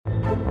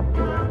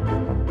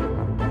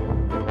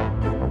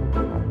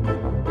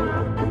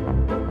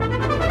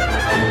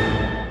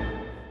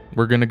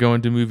we're gonna go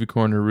into movie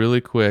corner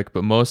really quick,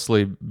 but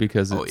mostly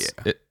because Oh,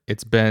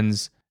 it's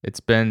Ben's.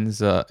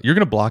 You're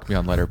gonna block me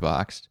on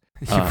Letterboxd.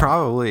 You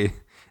probably.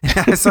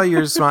 I saw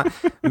your response.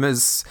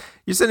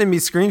 You're sending me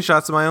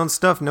screenshots of my own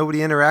stuff. Nobody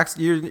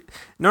interacts.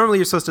 Normally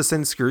you're supposed to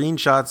send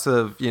screenshots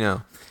of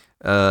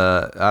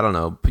I don't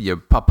know,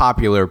 a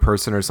popular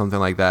person or something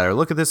like that, or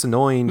look at this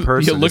annoying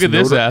person. Yeah, look at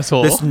this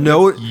asshole. This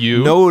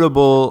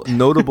notable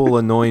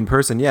annoying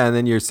person. Yeah, and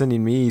then you're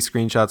sending me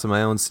screenshots of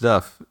my own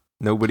stuff.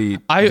 Nobody,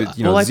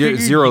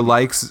 zero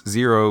likes,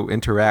 zero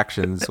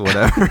interactions,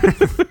 whatever.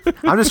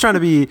 I'm just trying to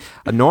be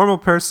a normal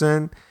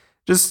person.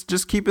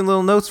 Just keeping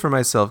little notes for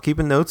myself,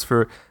 keeping notes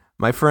for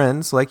my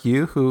friends like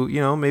you who,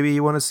 maybe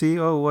you want to see,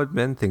 what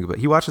Ben think about.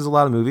 He watches a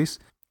lot of movies.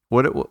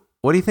 What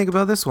do you think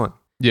about this one?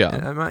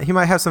 Yeah. He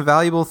might have some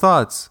valuable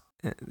thoughts.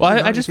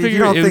 Well, I just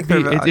figured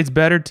it's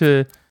better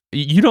to,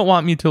 you don't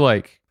want me to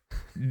like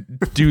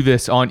do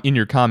this in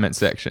your comment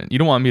section. You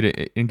don't want me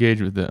to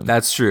engage with them.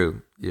 That's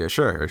true. Yeah,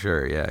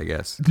 sure. Yeah, I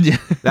guess. Yeah.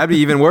 That'd be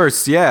even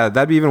worse. Yeah,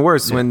 that'd be even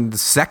worse when the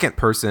second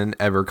person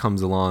ever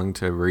comes along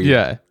to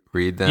read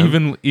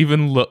them.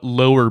 Even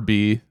lower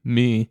B,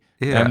 me.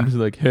 Yeah. I'm just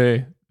like,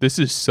 hey, this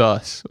is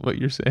sus, what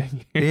you're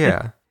saying.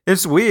 Yeah.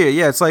 It's weird.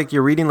 Yeah, it's like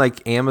you're reading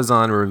like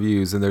Amazon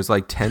reviews and there's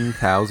like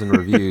 10,000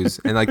 reviews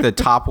and like the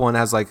top one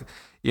has like,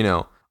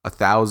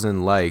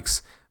 1,000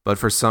 likes. But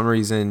for some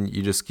reason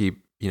you just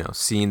keep,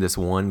 seeing this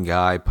one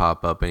guy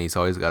pop up and he's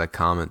always got a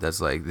comment that's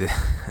like,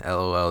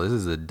 LOL, this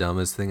is the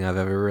dumbest thing I've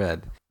ever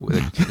read.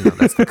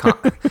 That's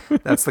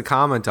the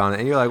comment on it.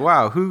 And you're like,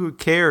 wow, who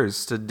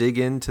cares to dig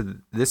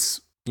into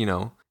this,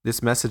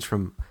 this message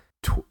from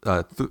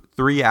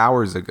 3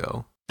 hours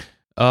ago?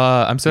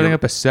 I'm setting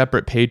up a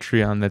separate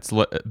Patreon that's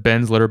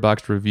Ben's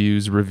Letterboxd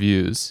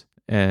reviews,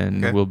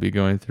 and we'll be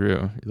going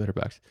through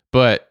Letterboxd.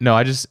 But no,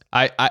 I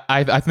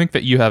think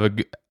that you have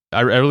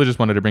I really just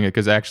wanted to bring it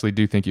because I actually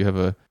do think you have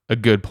a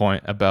good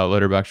point about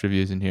Letterboxd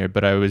reviews in here.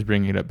 But I was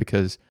bringing it up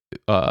because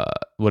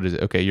what is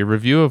it? Okay, your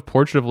review of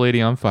Portrait of a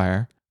Lady on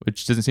Fire,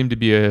 which doesn't seem to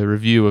be a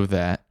review of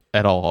that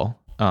at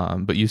all.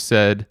 But you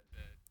said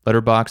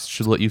Letterboxd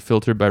should let you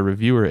filter by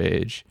reviewer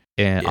age,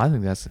 and I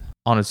think that's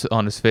on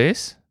his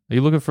face. Are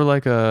you looking for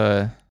like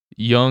a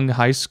young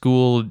high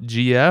school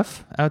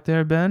GF out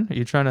there, Ben? Are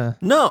you trying to?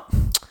 No,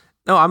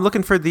 I'm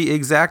looking for the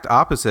exact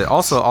opposite.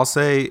 Also, I'll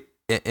say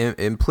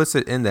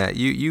implicit in that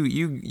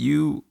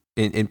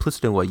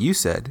implicit in what you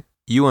said,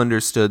 you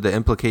understood the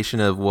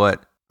implication of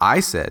what I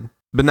said,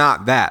 but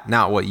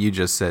not what you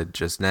just said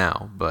just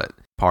now, but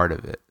part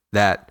of it.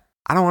 That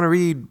I don't want to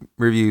read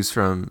reviews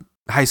from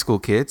high school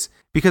kids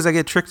because I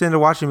get tricked into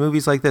watching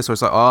movies like this where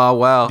it's like, oh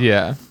well,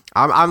 yeah.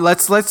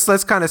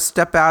 Let's kind of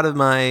step out of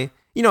my,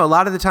 a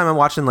lot of the time I'm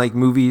watching like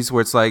movies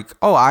where it's like,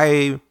 oh,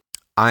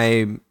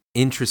 I'm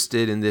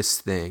interested in this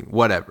thing,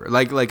 whatever.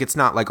 Like it's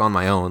not like on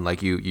my own,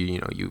 like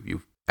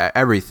you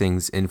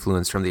everything's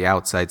influenced from the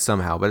outside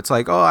somehow, but it's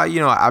like, oh,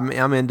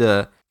 I'm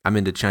into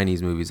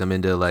Chinese movies. I'm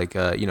into like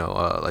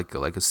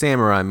like a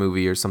samurai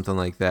movie or something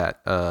like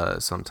that.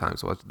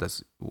 Sometimes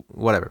that's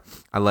whatever.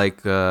 I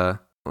like an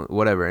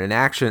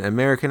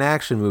American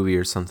action movie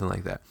or something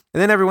like that.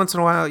 And then every once in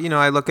a while,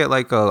 I look at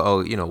like,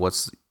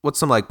 what's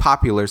some like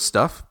popular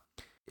stuff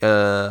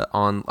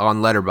on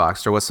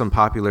Letterboxd, or what's some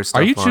popular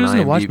stuff. Are you choosing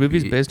to IMDb? watch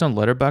movies based on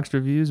Letterboxd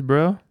reviews,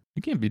 bro?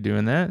 You can't be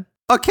doing that.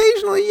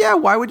 Occasionally, yeah.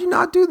 Why would you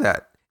not do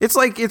that? It's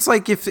like if a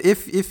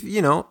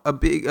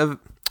big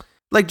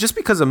like just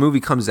because a movie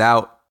comes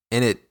out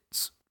and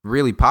it's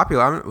really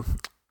popular,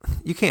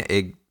 you can't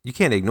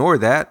ignore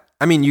that.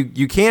 I mean,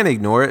 you can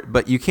ignore it,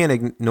 but you can't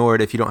ignore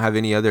it if you don't have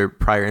any other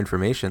prior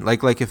information.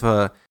 Like if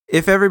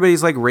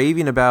everybody's like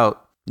raving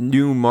about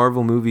new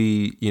Marvel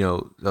movie,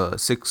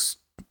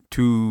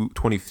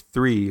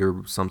 6/2/23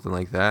 or something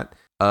like that,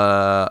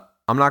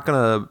 I'm not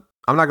gonna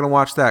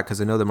watch that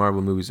because I know the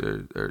Marvel movies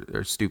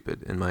are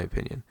stupid in my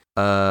opinion.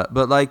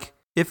 But like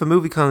if a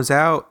movie comes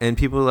out and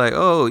people are like,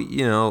 oh,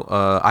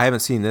 I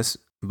haven't seen this,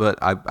 but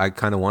I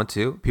kind of want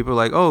to. People are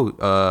like,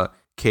 oh,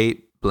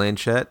 Kate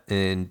Blanchett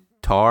in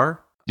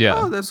Tar. Yeah,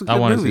 oh, that's a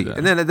good movie.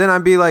 And then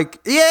I'd be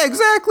like, yeah,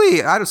 exactly.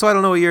 So I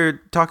don't know what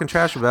you're talking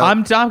trash about.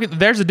 I'm talking.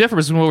 There's a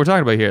difference in what we're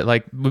talking about here.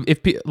 Like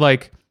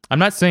I'm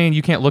not saying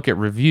you can't look at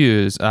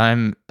reviews.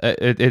 Or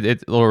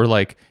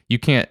like you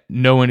can't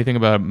know anything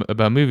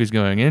about movies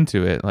going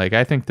into it. Like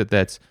I think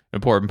that's an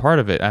important part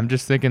of it. I'm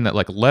just thinking that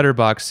like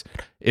Letterboxd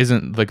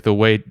isn't like the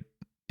way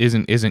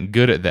isn't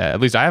good at that.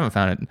 At least I haven't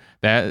found it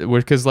that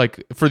because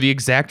like for the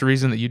exact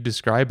reason that you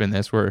describe in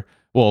this, where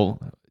well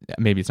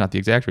maybe it's not the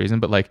exact reason,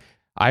 but like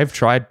I've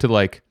tried to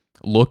like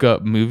look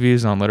up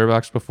movies on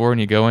Letterboxd before, and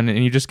you go in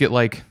and you just get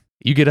like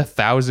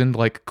 1,000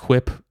 like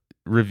quip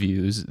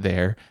reviews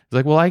there. It's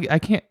like, well, I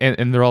can't,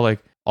 and they're all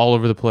like all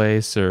over the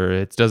place, or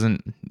it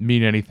doesn't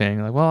mean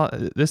anything. Like, well,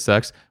 this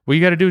sucks. What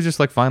you got to do is just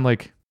like find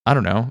like, I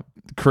don't know,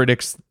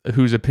 critics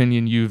whose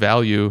opinion you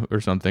value or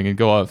something, and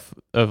go off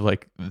of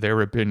like their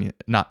opinion,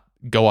 not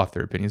go off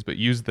their opinions, but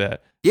use that as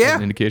Yeah.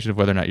 an indication of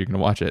whether or not you're going to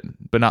watch it.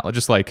 But not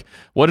just like,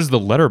 what is the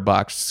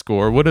Letterboxd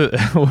score? What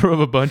are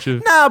a bunch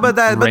of No, but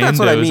that's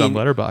what I randos mean. on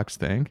Letterboxd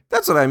think?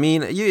 That's what I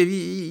mean.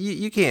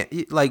 You can't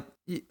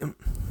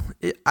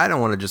I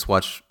don't want to just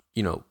watch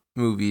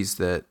movies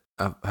that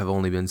have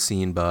only been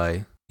seen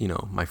by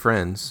my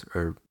friends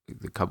or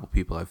the couple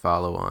people I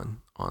follow on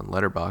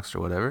Letterboxd or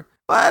whatever.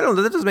 But I don't.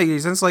 That doesn't make any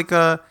sense. Like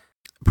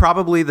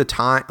probably the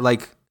time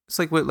it's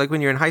like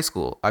when you're in high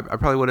school. I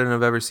probably wouldn't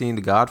have ever seen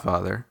The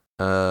Godfather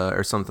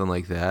or something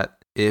like that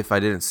if I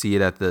didn't see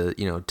it at the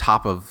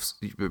top of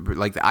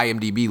like the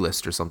IMDb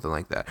list or something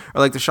like that,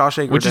 or like the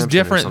Shawshank Redemption, which is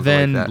different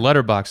than like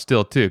Letterboxd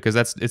still too, because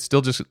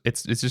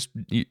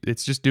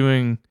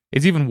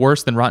it's even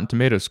worse than Rotten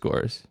Tomatoes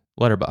scores.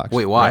 Letterboxd.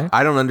 Wait, why? Right?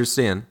 I don't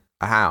understand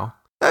how.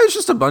 It's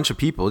just a bunch of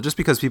people. Just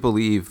because people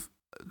leave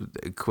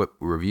quick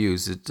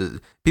reviews,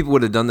 people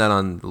would have done that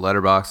on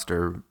Letterboxd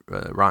or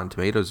Rotten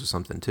Tomatoes or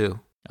something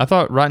too. I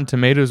thought Rotten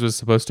Tomatoes was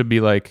supposed to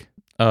be like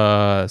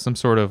some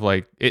sort of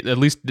like it at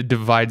least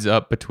divides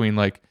up between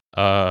like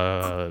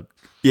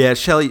Yeah,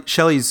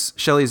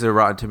 Shelley's a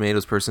Rotten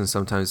Tomatoes person.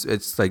 Sometimes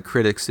it's like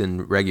critics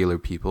and regular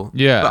people.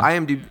 Yeah, but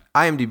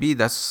IMDb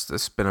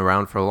that's been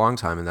around for a long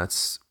time, and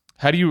that's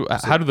how do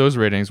those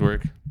ratings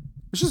work?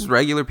 it's just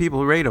regular people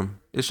who rate them.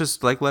 It's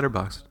just like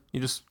Letterboxd. You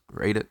just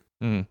rate it.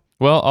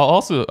 Well,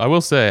 I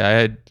will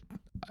say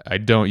I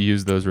don't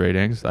use those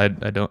ratings. I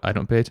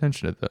don't pay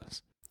attention to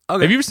those.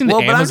 Okay. Have you ever seen the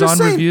Amazon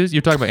reviews?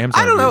 You're talking about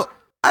Amazon reviews.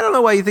 I don't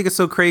know why you think it's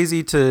so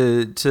crazy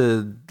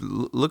to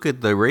look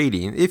at the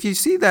rating. If you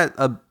see that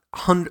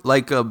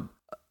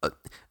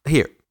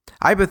here,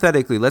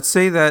 hypothetically, let's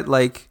say that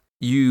like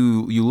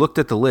you looked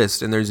at the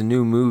list and there's a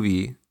new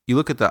movie. You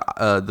look at the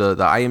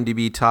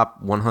IMDb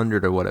top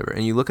 100 or whatever,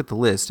 and you look at the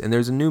list and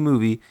there's a new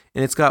movie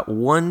and it's got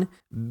 1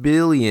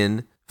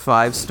 billion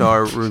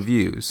 5-star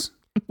reviews.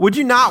 Would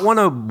you not want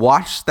to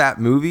watch that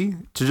movie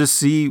to just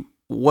see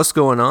what's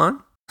going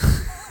on?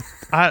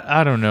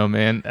 I don't know,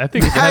 man. I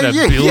think if it had a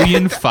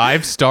billion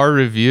 5-star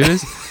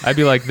reviews, I'd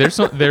be like,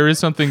 there is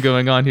something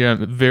going on here.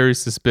 I'm very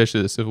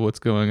suspicious of what's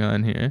going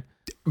on here.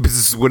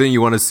 Wouldn't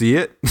you want to see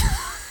it?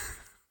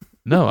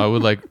 No, I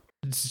would like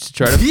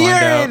try to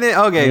find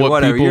out. Okay, what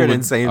whatever. people You're an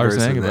insane are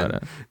person saying then.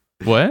 about it.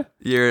 What?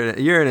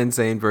 You're an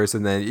insane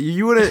person then.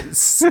 You wouldn't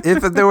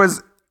if there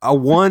was a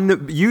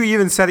one. You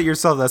even said it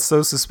yourself. That's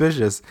so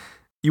suspicious.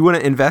 You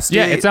wouldn't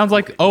investigate. Yeah, it sounds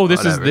like this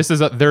Whatever.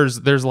 is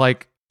there's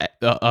like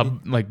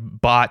like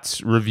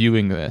bots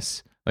reviewing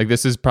this. Like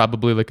this is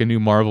probably like a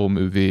new Marvel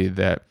movie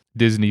that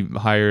Disney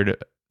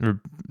hired or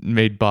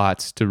made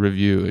bots to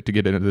review it to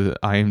get into the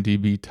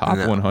IMDb top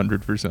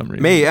 100 for some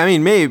reason. Maybe,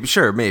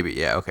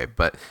 yeah, okay,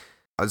 but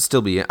I'd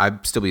still be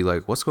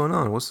like, what's going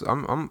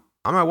on?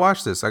 I might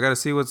watch this. I got to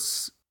see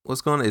what's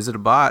going on. Is it a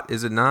bot?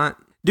 Is it not?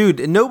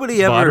 Dude,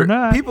 nobody Bot ever or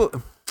not.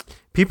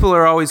 people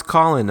are always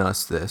calling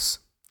us this.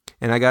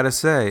 And I got to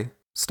say,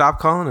 stop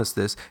calling us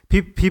this.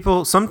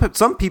 Some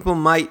people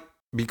might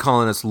be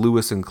calling us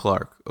Lewis and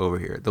Clark over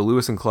here, the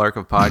Lewis and Clark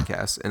of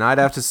podcasts. And I'd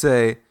have to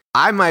say,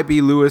 I might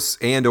be Lewis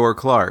and or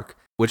Clark,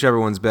 whichever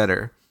one's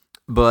better.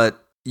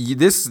 But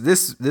this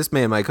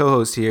man, my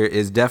co-host here,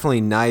 is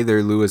definitely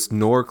neither Lewis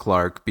nor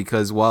Clark,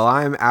 because while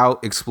I'm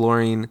out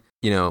exploring,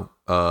 you're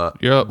out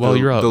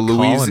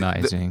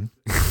colonizing.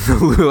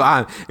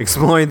 I'm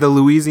exploring the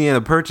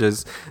Louisiana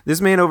Purchase.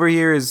 This man over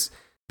here he's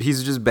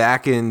just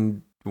back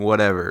in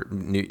whatever,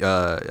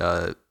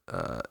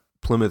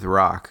 Plymouth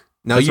Rock.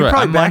 No, That's you're right.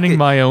 probably I'm back minding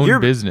my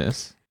own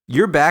business.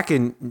 You're back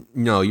in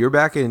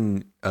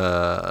England.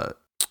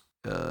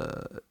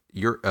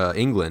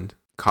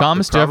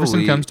 Thomas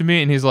Jefferson comes to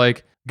me and he's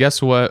like,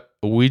 "Guess what?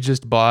 We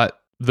just bought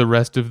the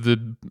rest of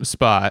the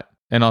spot."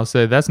 And I'll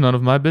say, "That's none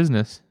of my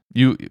business.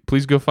 You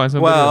please go find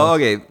somebody else." Well,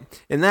 okay.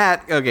 In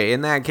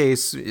that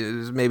case,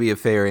 is maybe a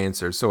fair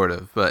answer, sort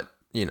of. But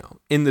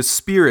in the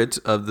spirit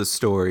of the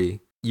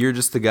story, you're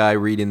just the guy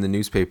reading the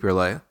newspaper,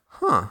 like,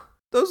 "Huh,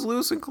 those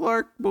Lewis and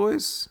Clark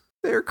boys,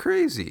 they're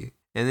crazy."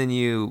 And then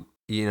you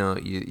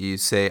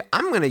say,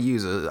 I'm gonna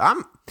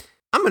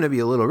be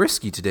a little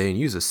risky today and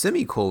use a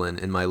semicolon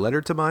in my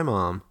letter to my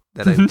mom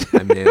that I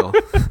mail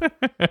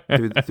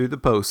through the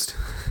post.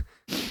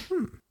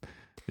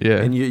 Yeah,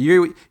 and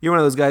you're one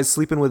of those guys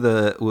sleeping with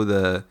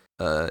a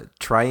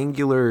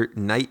triangular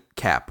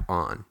nightcap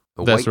on.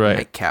 That's right.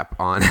 Nightcap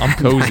on. I'm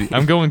cozy.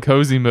 I'm going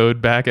cozy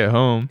mode back at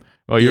home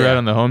while you're out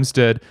on the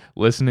homestead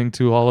listening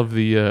to all of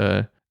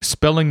the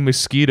spelling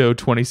mosquito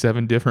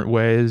 27 different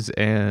ways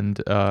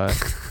and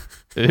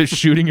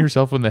shooting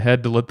yourself in the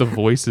head to let the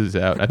voices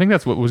out. I think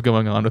that's what was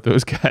going on with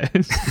those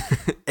guys.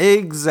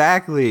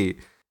 Exactly.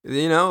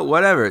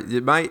 Whatever.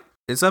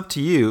 It's up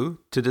to you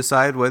to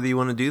decide whether you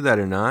want to do that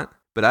or not.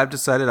 But I've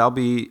decided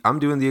I'm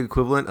doing the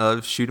equivalent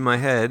of shooting my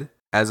head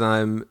as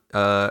I'm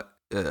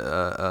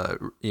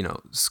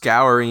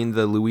scouring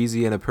the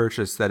Louisiana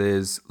Purchase that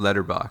is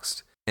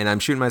Letterboxd. And I'm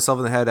shooting myself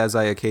in the head as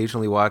I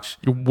occasionally watch.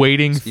 You're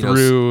wading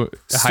through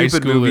high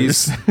stupid schoolers.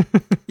 movies.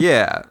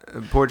 Yeah,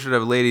 Portrait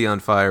of a Lady on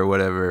Fire,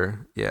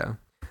 whatever. Yeah,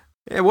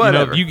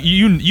 whatever.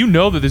 You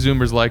know that the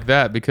Zoomers like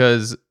that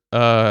because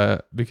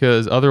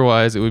because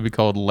otherwise it would be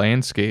called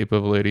Landscape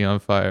of a Lady on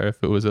Fire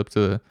if it was up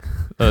to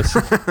us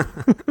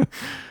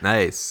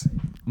Nice.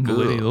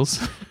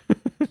 millennials.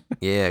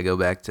 Yeah, go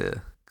back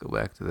to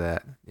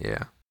that.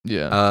 Yeah.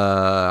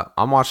 Yeah.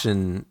 I'm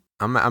watching.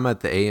 I'm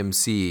at the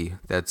AMC.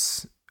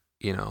 That's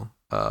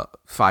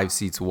 5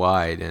 seats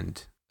wide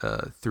and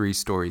 3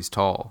 stories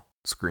tall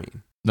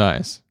screen.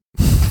 Nice.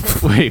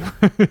 Wait.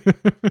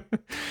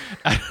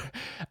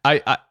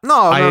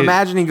 I'm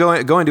imagining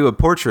going to a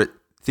portrait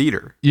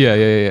theater.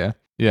 Yeah.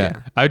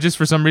 Yeah. I just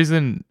for some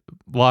reason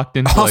locked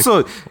into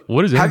Also,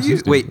 what is it? have you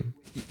wait?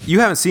 You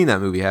haven't seen that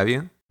movie, have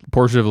you?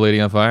 Portrait of a Lady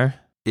on Fire?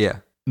 Yeah.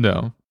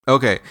 No.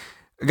 Okay.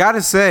 I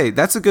gotta say,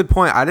 that's a good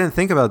point. I didn't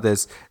think about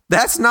this.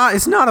 It's not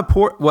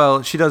a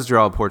well, she does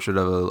draw a portrait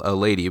of a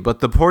lady, but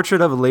the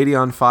portrait of a lady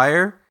on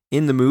fire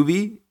in the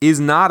movie is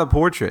not a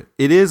portrait.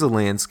 It is a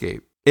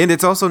landscape. And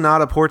it's also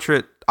not a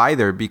portrait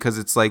either because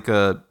it's like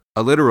a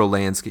literal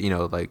landscape,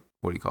 like,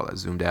 what do you call that?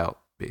 Zoomed out,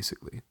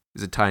 basically.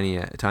 It's a tiny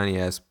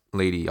ass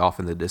lady off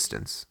in the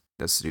distance.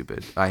 That's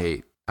stupid.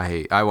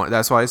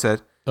 That's why I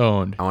said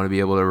Owned. I want to be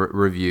able to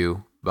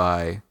review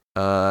by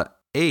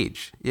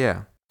age.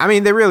 Yeah. I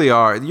mean, they really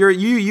are.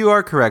 You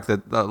are correct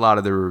that a lot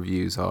of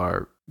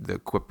the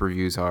Quip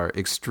reviews are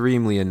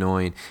extremely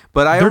annoying.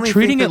 But they're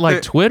treating it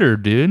like Twitter,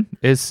 dude.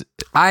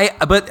 I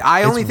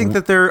only think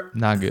that they're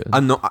not good.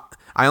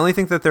 I only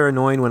think that they're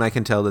annoying when I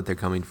can tell that they're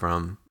coming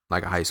from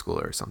like a high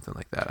schooler or something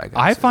like that.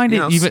 I find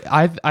it even.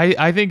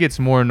 I think it's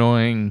more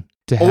annoying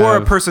to have or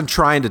a person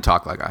trying to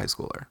talk like a high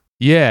schooler.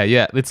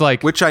 Yeah. It's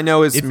like which I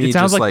know is me. It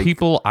sounds just like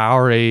people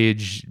our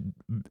age,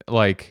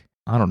 like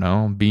I don't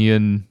know,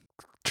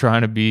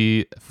 trying to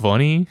be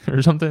funny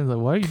or something. Like,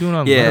 why are you doing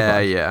on?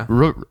 Yeah.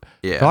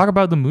 Talk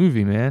about the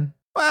movie, man.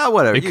 Well,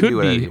 whatever. You can do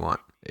whatever you want.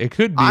 It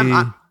could be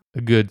a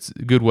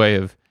good way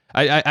of.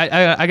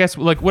 I guess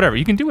like whatever.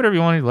 You can do whatever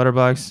you want in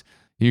Letterboxd.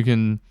 You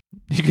can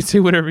say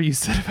whatever you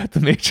said about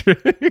the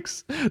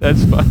Matrix.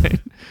 That's fine.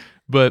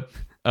 But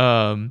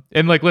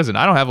and like listen,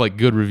 I don't have like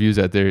good reviews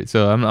out there,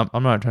 so I'm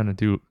not trying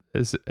to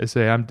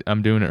say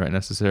I'm doing it right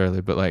necessarily.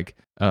 But like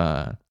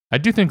I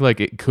do think like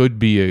it could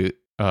be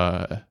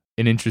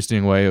an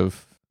interesting way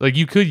of like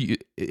you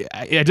could.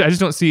 I just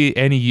don't see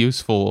any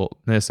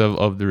usefulness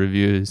of the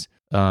reviews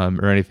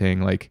or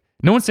anything. Like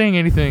no one's saying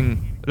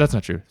anything. That's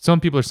not true. Some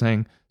people are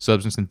saying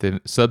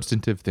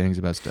substantive things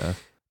about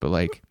stuff, but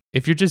like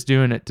if you're just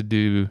doing it to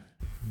do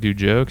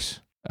jokes,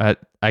 I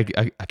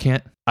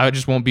can't. I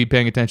just won't be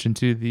paying attention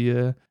to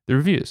the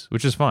reviews,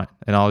 which is fine,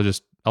 and I'll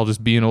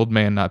just be an old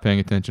man not paying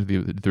attention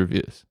to the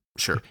reviews.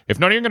 Sure. If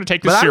none of you are gonna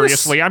take this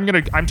seriously, I'm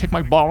take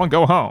my ball and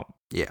go home.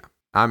 Yeah,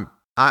 I'm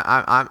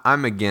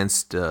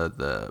against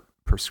the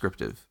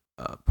prescriptive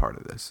part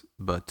of this,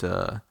 but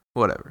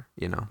whatever,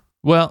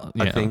 Well,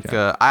 yeah, I think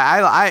okay.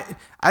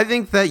 I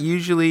think that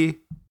usually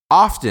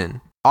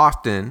often.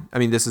 I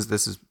mean, this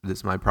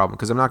is my problem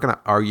because I'm not going to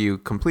argue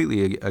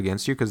completely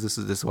against you because this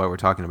is why we're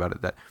talking about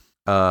it. That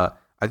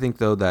I think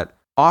though that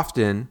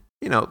often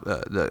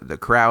the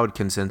crowd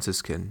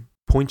consensus can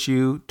point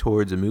you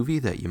towards a movie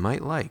that you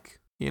might like.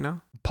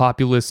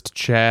 Populist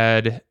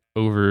Chad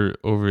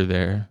over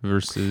there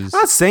versus.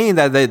 I'm not saying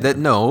that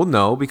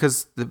no,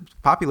 because the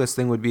populist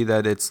thing would be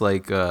that it's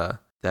like that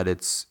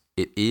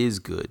it is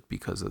good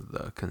because of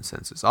the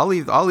consensus. I'll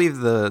leave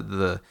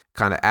the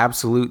kind of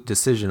absolute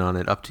decision on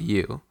it up to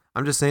you.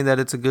 I'm just saying that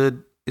it's a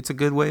good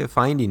way of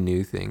finding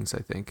new things, I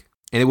think.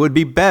 And it would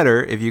be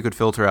better if you could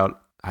filter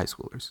out high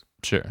schoolers.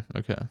 Sure.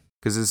 Okay.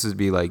 Because this would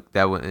be like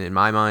that one in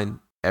my mind.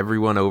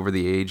 Everyone over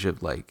the age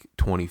of like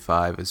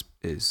 25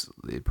 is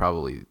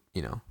probably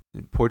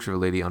Portrait of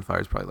a Lady on Fire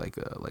is probably like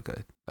a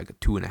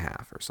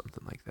 2.5 or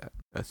something like that.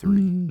 A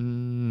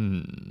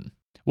 3.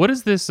 What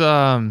is this?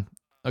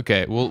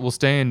 Okay, we'll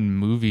stay in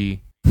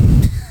movie.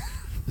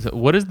 So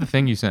what is the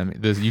thing you sent me?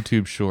 This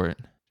YouTube short.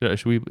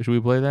 Should we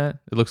play that?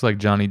 It looks like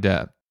Johnny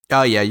Depp.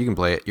 Oh yeah, you can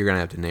play it. You're gonna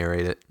have to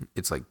narrate it.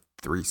 It's like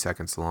 3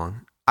 seconds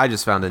long. I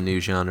just found a new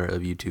genre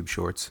of YouTube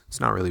shorts. It's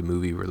not really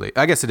movie related.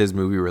 I guess it is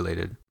movie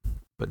related,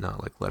 but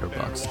not like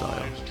Letterboxd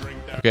style.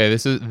 Okay,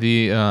 this is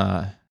the.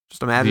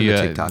 Just imagine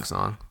a TikTok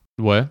song.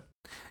 What?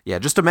 Yeah,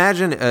 just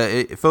imagine,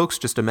 folks.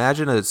 Just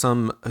imagine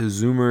some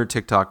Zoomer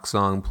TikTok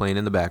song playing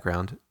in the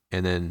background,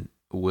 and then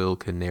Will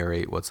can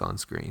narrate what's on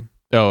screen.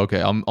 Oh,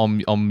 okay.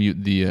 I'll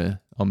mute the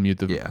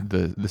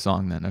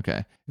song then.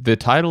 Okay. The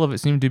title of it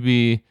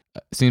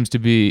seems to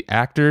be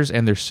actors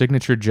and their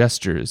signature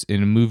gestures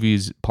in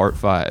movies Part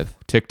 5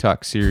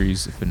 TikTok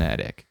series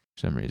Fanatic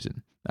for some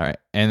reason. All right,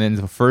 and then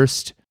the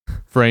first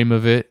frame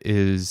of it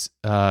is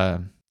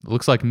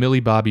looks like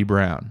Millie Bobby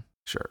Brown.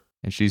 Sure.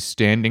 And she's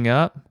standing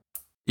up.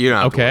 You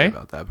don't have to worry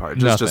about that part.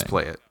 Just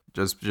play it.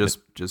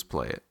 Just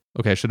play it.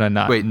 Okay. Should I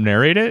not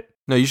narrate it?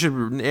 No, you should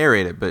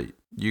narrate it, but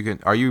you can.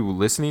 Are you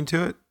listening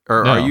to it,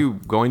 or No. are you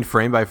going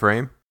frame by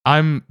frame?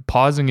 I'm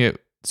pausing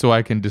it so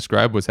I can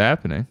describe what's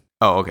happening.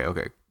 Oh,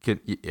 okay.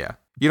 Yeah,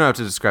 you don't have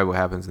to describe what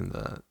happens in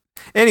the.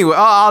 Anyway,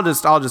 I'll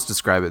just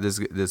describe it. This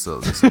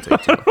will take too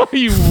long. What do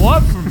you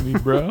want from me,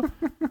 bro?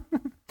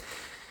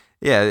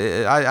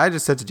 Yeah, I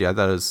just said to you. I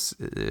thought it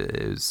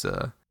was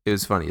It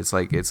was funny. It's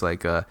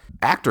like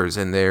actors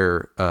and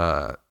their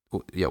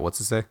what's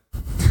it say?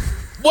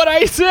 What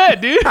I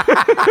said, dude.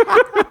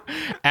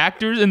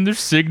 Actors and their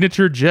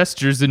signature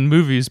gestures in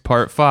movies,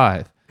 part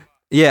 5.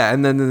 Yeah,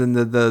 and then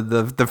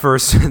the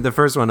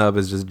first one up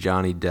is just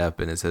Johnny Depp,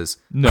 and it says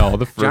No,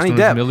 the first Johnny one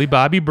Depp. is Millie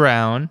Bobby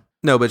Brown.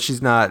 No, but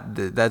she's not.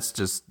 That's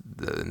just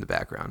in the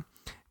background.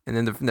 And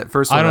then the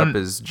first one up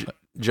is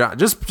John.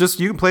 Just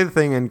you can play the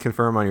thing and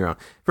confirm on your own.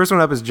 First one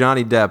up is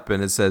Johnny Depp,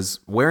 and it says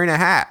wearing a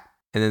hat.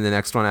 And then the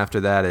next one after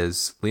that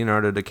is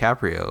Leonardo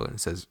DiCaprio, and it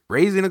says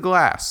raising a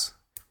glass,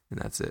 and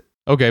that's it.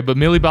 Okay, but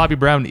Millie Bobby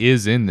Brown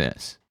is in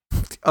this.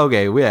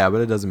 Okay, yeah,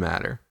 but it doesn't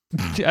matter.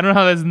 I don't know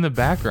how that's in the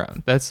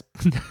background. That's.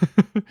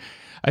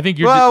 I think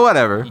you're.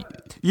 Whatever.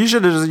 You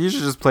should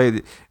just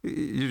play.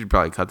 You should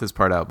probably cut this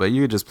part out, but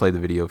you could just play the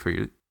video for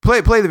your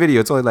play the video.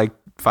 It's only like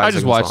 5 I seconds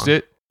just watched long.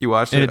 it. You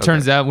watched it, And it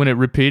turns out when it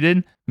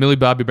repeated, Millie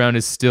Bobby Brown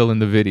is still in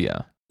the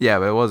video. Yeah,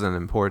 but it wasn't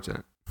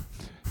important.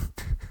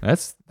 That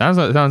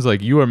sounds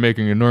like you are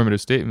making a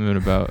normative statement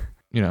about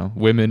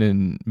women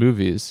in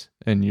movies,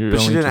 and you're. But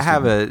she only didn't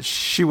have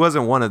she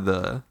wasn't one of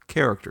the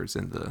characters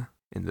in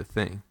the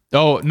thing.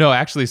 Oh no!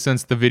 Actually,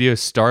 since the video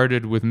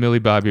started with Millie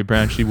Bobby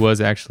Brown, she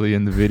was actually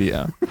in the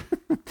video.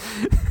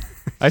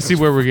 I see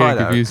where we're getting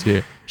confused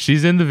here.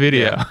 She's in the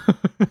video. Yeah.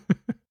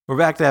 We're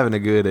back to having a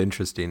good,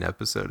 interesting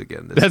episode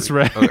again. That's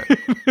week. Right. Okay.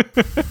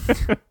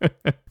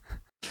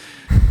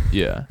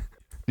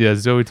 Yeah.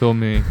 Zoe told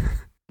me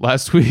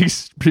last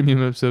week's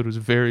premium episode was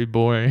very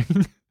boring.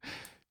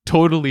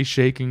 Totally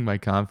shaking my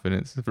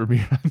confidence for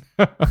me right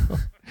now.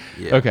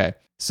 Yeah. Okay.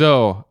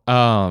 So,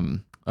 all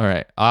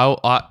right.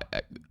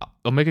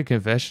 I'll make a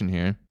confession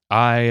here.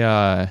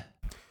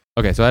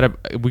 Okay, so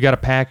we got a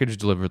package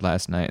delivered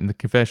last night, and the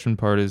confession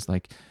part is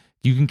like,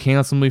 you can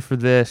cancel me for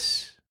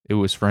this. It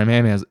was from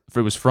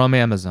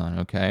Amazon.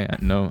 Okay, I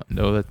know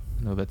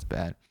that's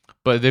bad,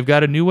 but they've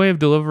got a new way of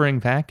delivering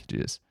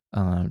packages.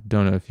 Don't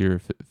know if you're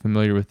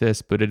familiar with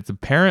this, but it's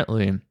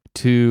apparently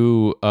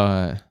to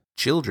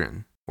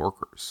children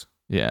workers.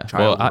 Yeah,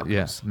 Child well, workers.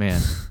 yes,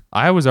 man,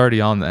 I was already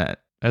on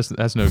that.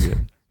 That's no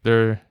good.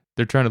 They're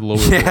trying to lower.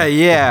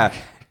 Yeah.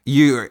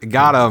 You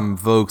got him,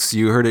 folks.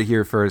 You heard it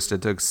here first.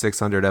 It took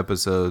 600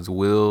 episodes.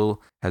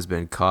 Will has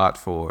been caught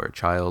for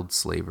child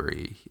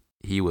slavery.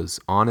 He was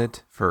on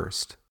it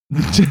first.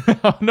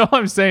 No,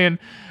 I'm saying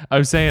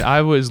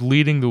I was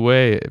leading the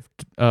way.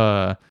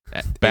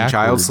 In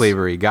child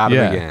slavery. Got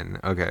him again.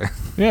 Okay.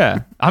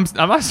 Yeah, I'm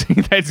not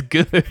saying that's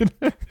good.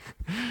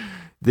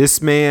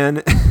 This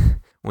man,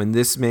 when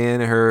this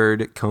man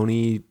heard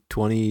Coney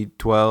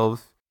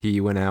 2012. He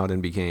went out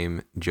and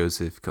became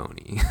Joseph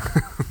Kony.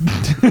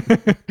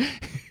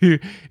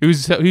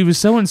 he was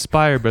so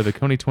inspired by the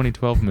Kony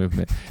 2012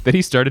 movement that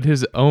he started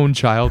his own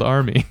child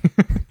army.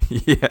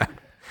 Yeah,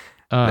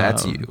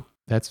 that's you.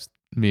 That's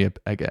me,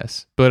 I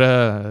guess.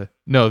 But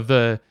no,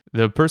 the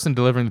person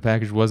delivering the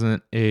package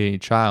wasn't a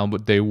child,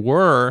 but they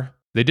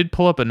did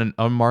pull up in an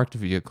unmarked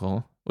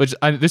vehicle. Which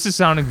this is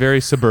sounding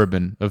very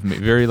suburban of me.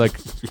 Very like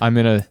I'm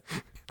in a.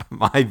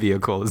 My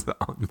vehicle is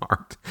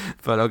unmarked,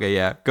 but okay,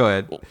 yeah, go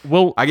ahead.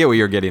 Well, I get what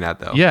you're getting at,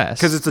 though. Yes,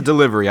 because it's a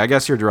delivery. I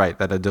guess you're right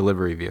that a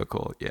delivery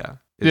vehicle,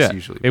 it's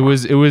usually it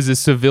was a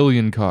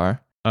civilian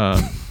car.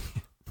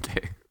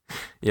 Okay,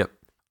 yep.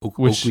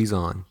 Oakley's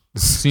on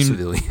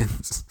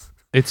civilians.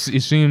 It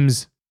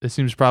seems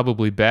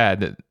probably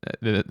bad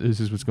that this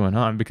is what's going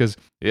on because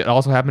it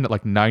also happened at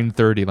like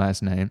 9:30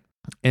 last night,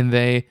 and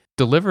they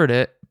delivered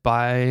it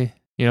by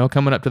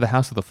coming up to the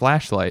house with a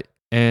flashlight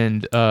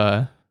and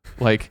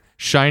like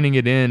shining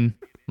it in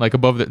like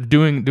above the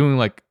doing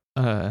like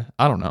I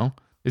don't know,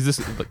 is this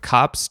the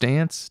cop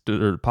stance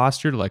or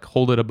posture to like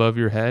hold it above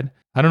your head?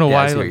 I don't know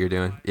why. I see what you're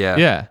doing.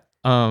 Yeah.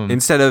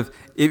 Instead of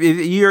if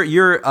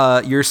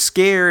you're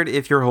scared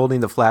if you're holding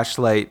the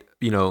flashlight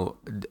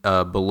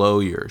below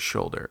your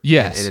shoulder.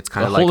 Yes, and it's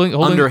kind of holding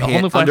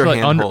underhand. The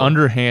flashlight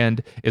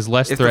underhand is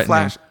less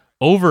threatening.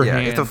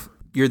 Overhand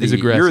is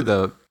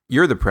aggressive.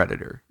 You're the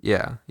predator.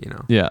 Yeah,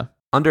 Yeah.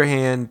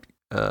 Underhand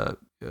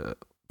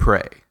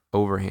prey.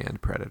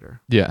 Overhand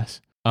predator.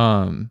 Yes.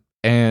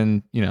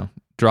 And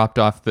dropped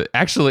off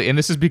and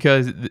this is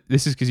because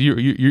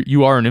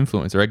you are an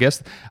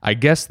influencer. I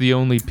guess the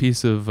only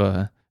piece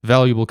of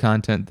valuable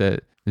content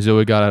that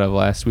Zoe got out of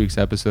last week's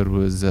episode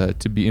was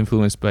to be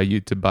influenced by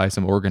you to buy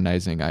some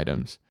organizing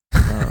items.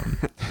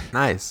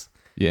 Nice.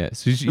 Yeah.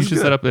 So you should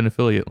set up an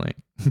affiliate link.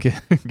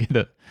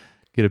 Get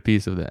a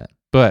piece of that.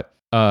 But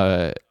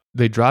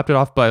they dropped it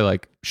off by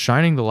like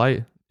shining the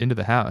light into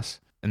the house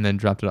and then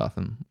dropped it off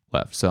and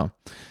left. So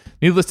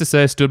needless to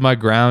say, I stood my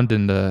ground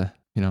and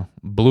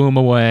blew them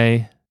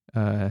away,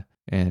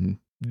 and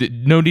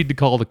no need to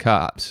call the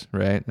cops,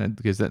 right?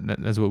 Because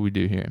that's what we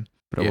do here.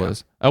 But yeah.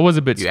 I was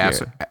a bit scared.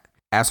 You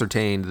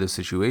ascertained the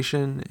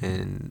situation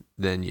and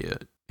then you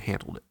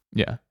handled it.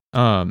 Yeah.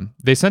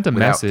 They sent a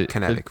message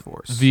kinetic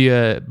force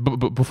via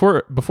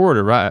before it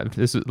arrived.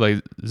 This is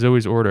like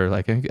Zoe's order.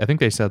 Like I think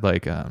they said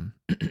like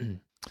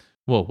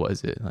what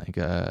was it like?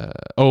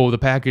 The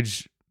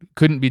package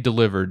couldn't be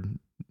delivered.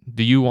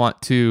 Do you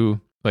want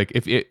to like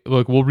if it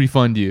look? We'll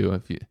refund you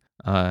if you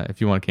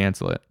if you want to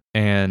cancel it.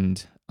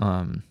 And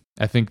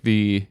I think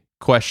the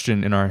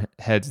question in our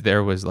heads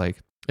there was like,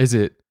 is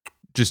it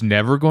just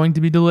never going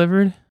to be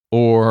delivered?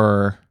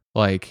 Or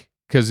like,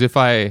 because if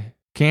I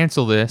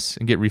cancel this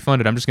and get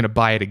refunded, I'm just going to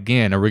buy it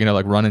again. Are we going to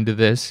like run into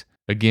this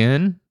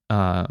again?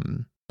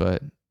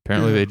 But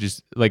apparently they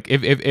just like,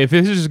 if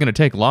this is just going to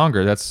take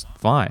longer, that's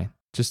fine.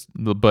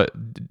 But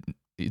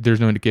there's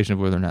no indication of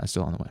whether or not it's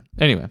still on the way.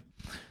 Anyway,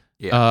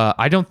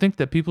 I don't think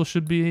that people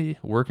should be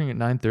working at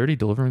 9:30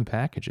 delivering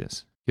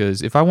packages,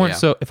 because if I weren't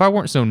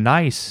so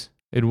nice,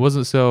 it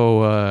wasn't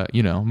so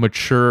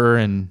mature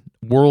and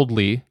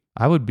worldly,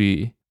 I would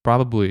be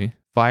probably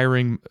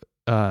firing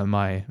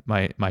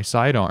my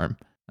sidearm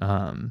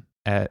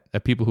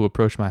at people who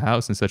approach my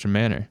house in such a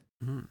manner.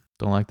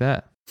 Don't like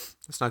that.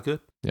 That's not good.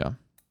 Yeah,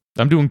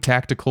 I'm doing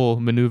tactical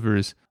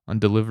maneuvers on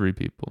delivery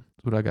people.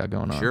 That's what I got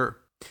going on. Sure.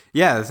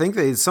 Yeah, I think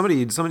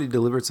somebody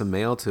delivered some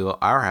mail to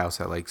our house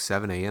at like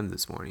 7 a.m.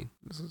 this morning.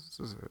 This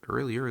is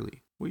really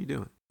early. What are you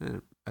doing?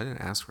 I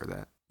didn't ask for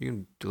that. You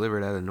can deliver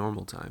it at a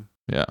normal time.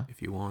 Yeah,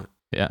 if you want.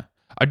 Yeah.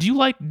 Do you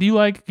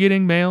like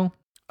getting mail?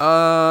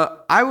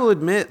 I will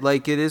admit,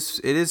 like it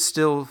is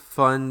still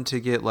fun to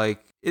get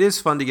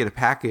a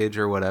package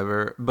or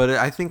whatever. But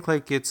I think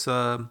like it's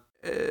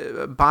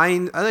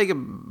buying. I like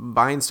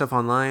buying stuff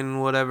online,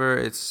 whatever.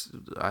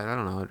 I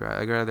don't know.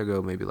 I'd rather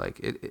go maybe like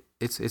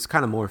it's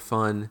kind of more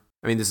fun.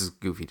 I mean, this is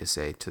goofy to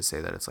say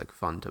that it's like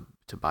fun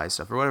to buy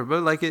stuff or whatever.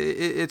 But like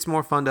it's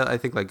more fun to, I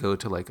think, like go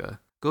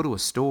to a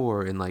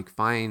store and like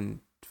find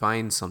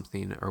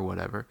something or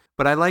whatever.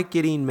 But I like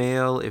getting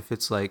mail if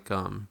it's like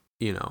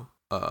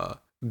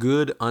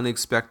good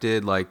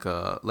unexpected, like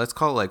let's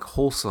call it like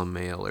wholesome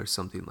mail or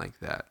something like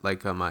that.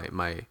 Like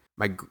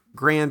my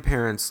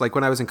grandparents, like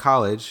when I was in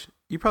college,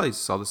 you probably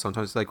saw this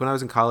sometimes, like when I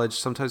was in college,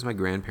 sometimes my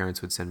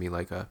grandparents would send me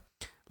like a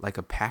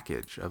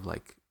package of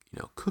like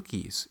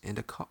cookies and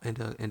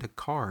a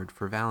card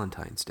for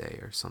Valentine's Day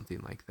or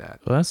something like that.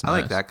 Well, that's I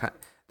nice. like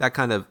that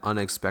kind of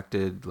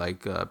unexpected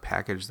like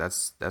package.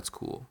 That's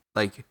cool.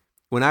 Like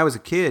when I was a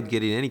kid,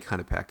 getting any kind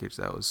of package,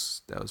 that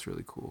was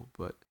really cool.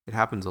 But it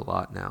happens a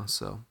lot now,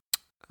 so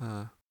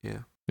yeah.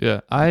 Yeah,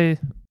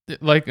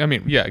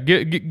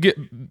 get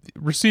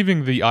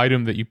receiving the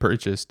item that you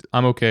purchased,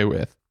 I'm okay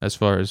with as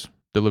far as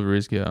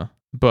deliveries go.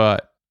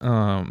 But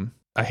I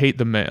hate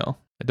the mail.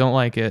 I don't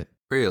like it.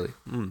 Really?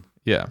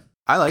 Yeah.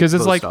 I like the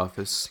post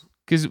office.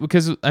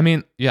 Because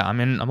I'm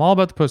all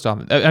about the post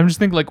office. I'm just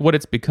thinking like what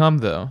it's become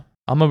though.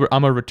 I'm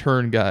a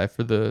return guy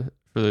for the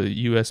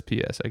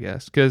USPS, I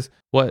guess. Because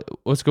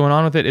what's going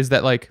on with it is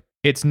that like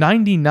it's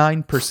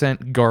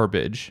 99%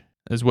 garbage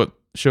is what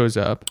shows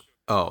up.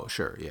 Oh,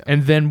 sure, yeah.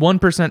 And then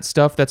 1%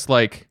 stuff that's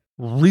like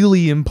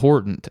really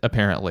important,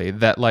 apparently,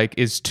 that like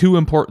is too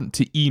important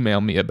to email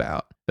me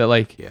about. That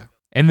like, yeah.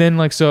 And then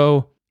like,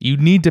 so you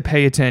need to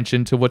pay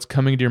attention to what's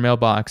coming to your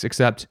mailbox,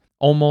 except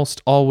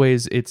almost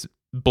always it's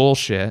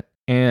bullshit.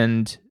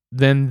 And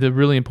then the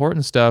really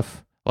important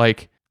stuff,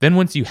 like, then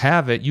once you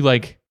have it, you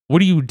like, what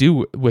do you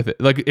do with it?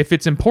 Like, if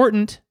it's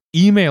important,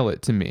 email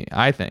it to me,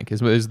 I think is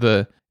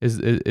the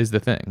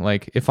thing.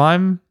 Like, if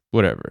I'm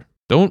whatever,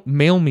 don't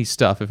mail me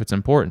stuff if it's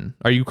important.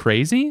 Are you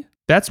crazy?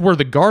 That's where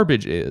the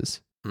garbage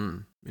is.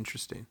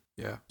 Interesting.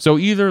 Yeah. So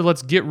either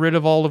let's get rid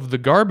of all of the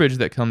garbage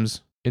that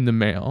comes in the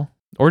mail,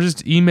 or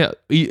just email,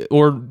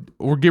 or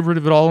get rid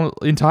of it all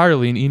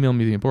entirely and email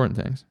me the important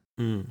things.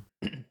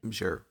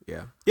 Sure.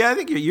 Yeah. Yeah, I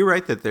think you're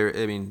right that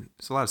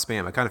it's a lot of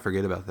spam. I kind of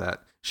forget about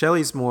that.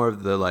 Shelly's more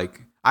of the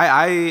like,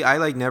 I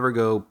like never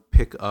go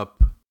pick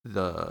up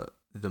the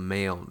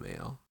mail.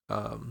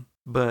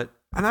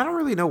 And I don't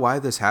really know why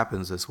this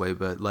happens this way,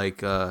 but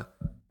like at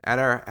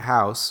our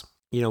house,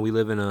 we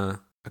live in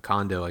a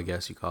condo, I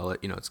guess you call it.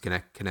 It's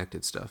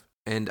connected stuff.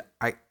 And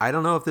I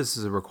don't know if this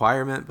is a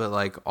requirement, but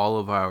like all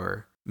of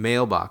our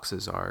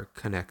mailboxes are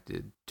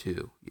connected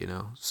too,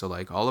 So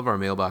like all of our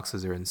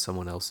mailboxes are in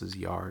someone else's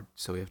yard,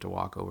 so we have to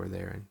walk over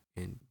there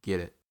and get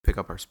it, pick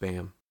up our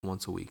spam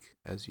once a week,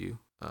 as you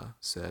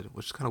said,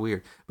 which is kind of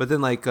weird. But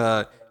then like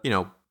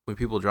when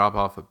people drop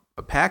off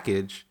a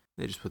package,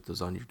 they just put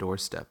those on your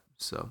doorstep.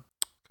 So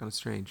kind of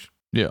strange.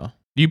 Yeah.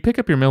 Do you pick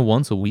up your mail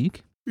once a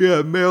week?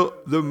 Yeah,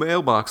 the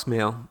mailbox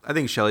mail. I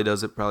think Shelly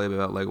does it probably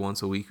about like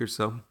once a week or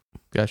so.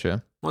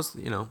 Gotcha.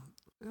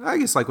 I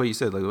guess like what you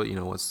said, like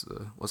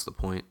what's the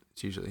point?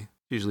 It's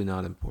usually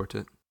not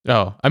important.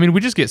 Oh, I mean,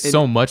 we just get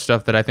so much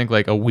stuff that I think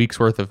like a week's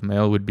worth of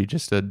mail would be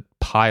just a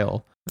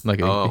pile,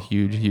 like a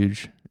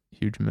huge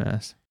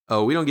mess.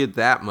 Oh, we don't get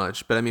that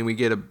much, but I mean, we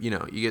get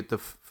you get the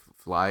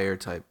flyer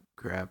type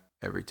crap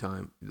every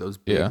time. Those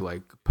big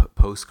like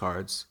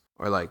postcards,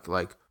 or like,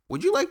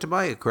 would you like to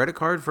buy a credit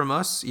card from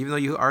us, even though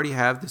you already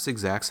have this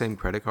exact same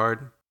credit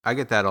card? I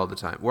get that all the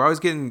time. We're always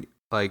getting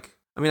like,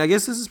 I mean, I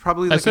guess this is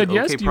probably like an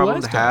okay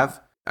problem to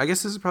have. I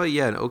guess this is probably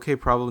an okay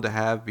problem to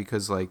have,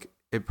 because like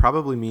it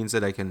probably means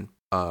that I can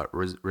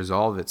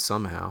resolve it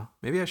somehow.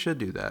 Maybe I should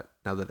do that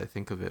now that I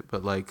think of it.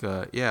 But like,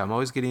 I'm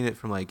always getting it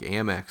from like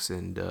Amex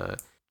and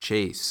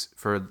Chase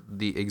for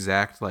the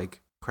exact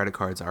like credit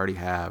cards I already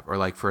have, or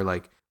like for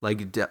like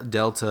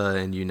Delta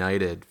and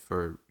United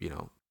for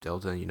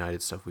Delta and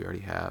United stuff we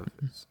already have.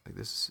 It's like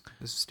this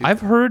is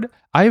stupid.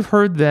 I've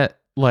heard that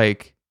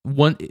like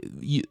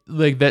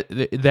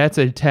that's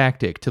a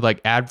tactic to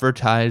like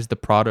advertise the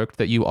product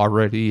that you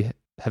already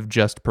have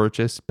just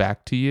purchased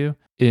back to you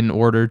in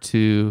order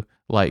to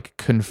like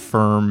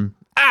confirm.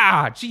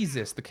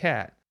 Jesus, the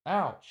cat.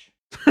 Ouch.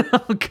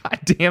 God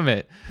damn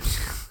it.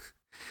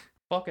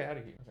 Fuck out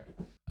of here.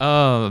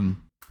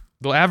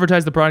 They'll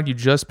advertise the product you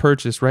just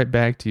purchased right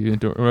back to you in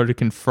order to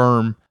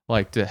confirm,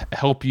 like to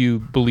help you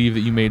believe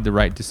that you made the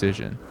right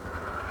decision.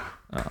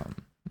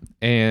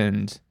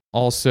 And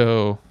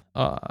also,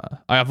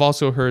 I've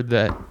also heard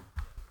that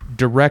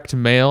direct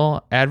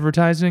mail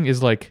advertising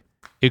is like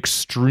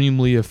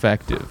extremely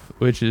effective,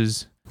 which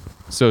is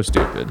so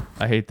stupid.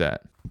 I hate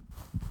that.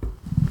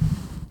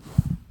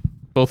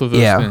 Both of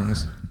those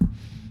things.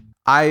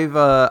 I've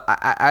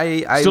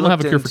I still don't have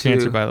a cure for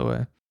cancer, by the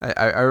way.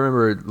 I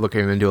remember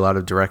looking into a lot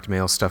of direct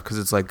mail stuff because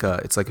it's like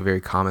a very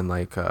common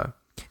like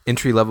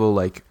entry level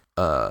like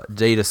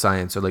data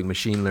science or like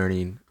machine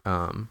learning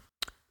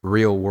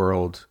real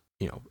world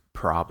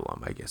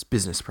problem, I guess,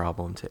 business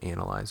problem to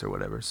analyze or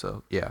whatever.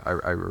 So yeah, I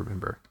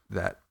remember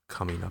that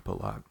coming up a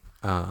lot.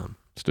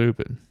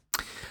 Stupid.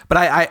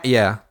 But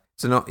it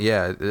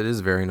is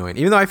very annoying.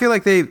 Even though I feel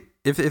like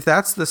if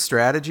that's the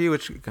strategy,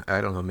 which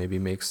I don't know, maybe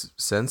makes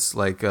sense.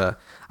 Like I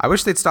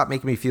wish they'd stop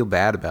making me feel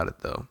bad about it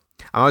though.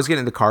 I'm always getting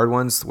into card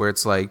ones where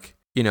it's like,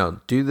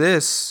 do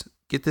this,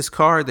 get this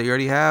card that you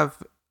already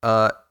have,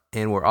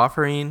 and we're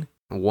offering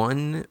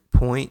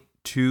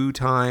 1.2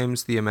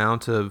 times the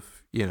amount of,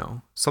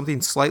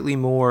 something slightly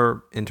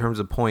more in terms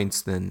of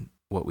points than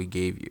what we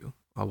gave you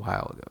a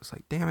while ago. It's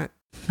like, damn it.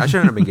 I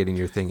shouldn't have been getting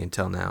your thing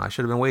until now. I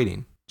should have been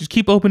waiting. Just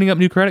keep opening up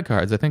new credit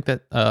cards. I think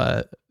that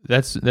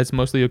that's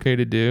mostly okay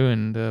to do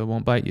and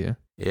won't bite you.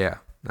 Yeah,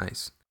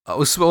 nice.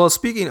 Well,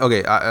 speaking,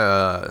 okay,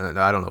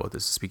 I don't know what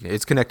this is speaking.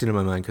 It's connected in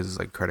my mind because it's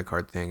like a credit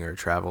card thing or a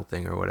travel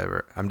thing or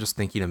whatever. I'm just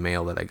thinking of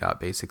mail that I got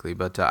basically.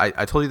 But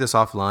I told you this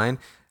offline,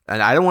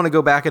 and I don't want to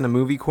go back in the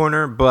movie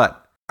corner,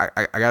 but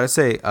I gotta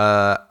say,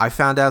 I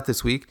found out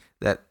this week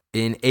that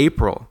in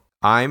April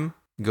I'm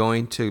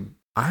going to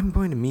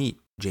meet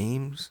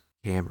James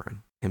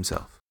Cameron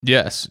himself.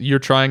 Yes, you're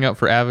trying out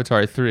for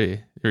Avatar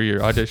 3, or you're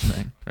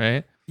auditioning,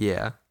 right?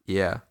 Yeah,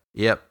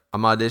 yep.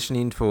 I'm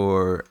auditioning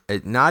for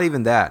not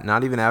even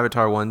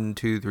Avatar 1,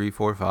 2, 3,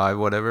 4, 5,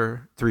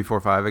 whatever. 3,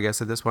 4, 5, I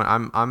guess at this point.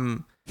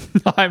 I'm the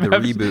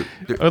reboot.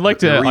 I would like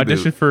to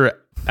audition for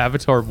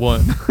Avatar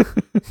 1.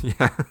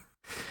 Yeah.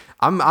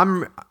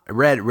 I'm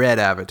red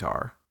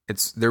Avatar.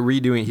 He's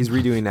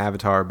redoing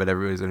Avatar, but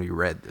everybody's gonna be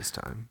red this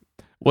time.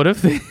 What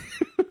if they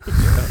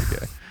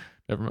okay.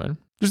 Never mind.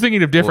 Just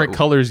thinking of different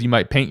colors you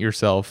might paint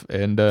yourself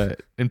and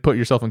put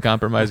yourself in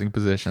compromising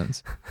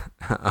positions.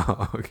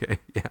 Oh, okay.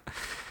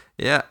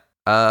 Yeah.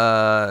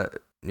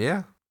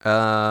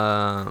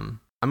 I'm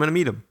gonna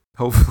meet him.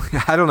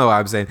 Hopefully, I don't know what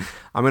I'm saying.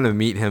 I'm gonna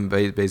meet him.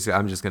 Basically,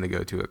 I'm just gonna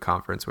go to a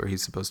conference where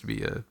he's supposed to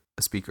be a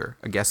speaker,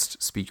 a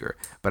guest speaker.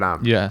 But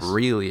I'm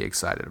really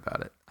excited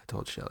about it. I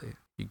told Shelly,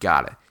 you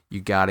gotta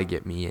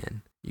get me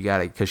in. You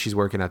gotta, because she's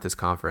working at this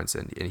conference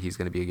and he's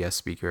gonna be a guest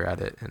speaker at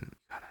it, and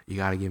you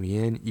gotta get me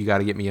in. You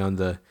gotta get me on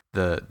the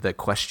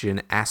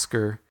question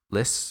asker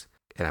list,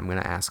 and I'm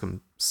gonna ask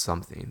him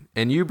something.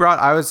 And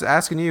I was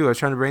asking you, I was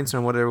trying to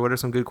brainstorm what are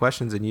some good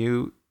questions, and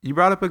you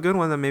brought up a good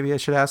one that maybe I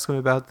should ask him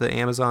about the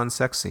Amazon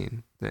sex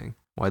scene thing.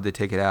 Why'd they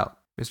take it out?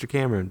 Mr.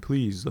 Cameron,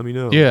 please let me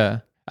know. Yeah,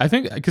 I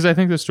think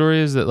the story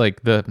is that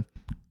like the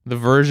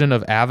version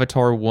of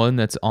Avatar 1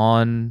 that's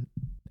on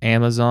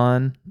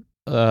Amazon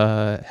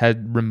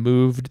had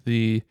removed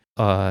the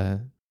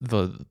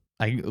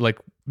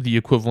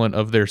equivalent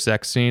of their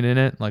sex scene in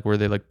it, like where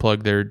they like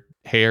plug their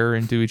hair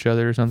into each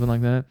other or something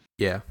like that.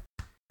 Yeah.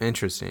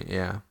 Interesting.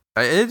 Yeah.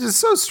 It's just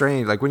so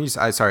strange. Like when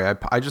I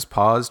just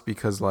paused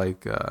because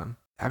like,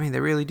 I mean, they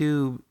really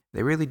do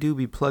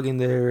be plugging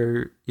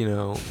their,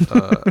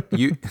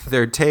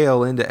 their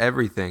tail into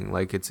everything.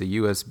 Like it's a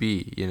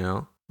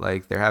USB,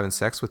 like they're having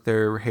sex with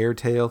their hair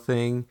tail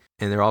thing,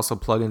 and they're also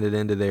plugging it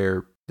into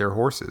their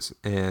horses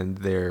and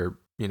their,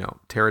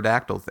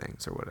 pterodactyl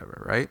things or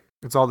whatever, right?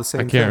 It's all the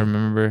same thing. I can't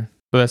remember,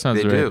 but that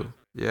sounds right. They do.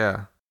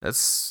 Yeah.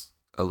 That's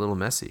a little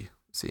messy,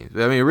 it seems.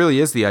 I mean, it really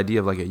is the idea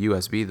of like a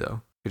USB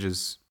though, which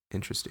is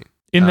interesting.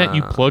 In that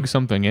you plug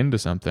something into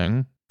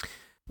something.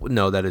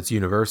 No, that it's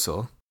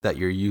universal, that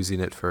you're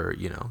using it for,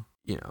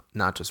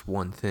 not just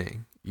one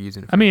thing. You're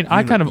using it for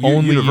I kind of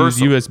only use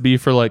USB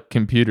for like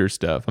computer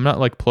stuff. I'm not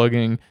like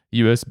plugging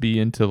USB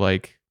into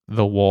like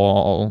the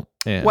wall.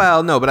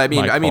 Well, no, but I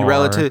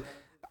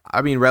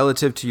mean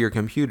relative to your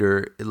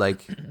computer,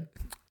 like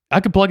I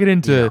could plug it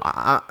into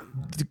a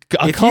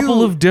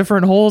couple of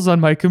different holes on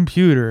my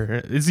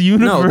computer. It's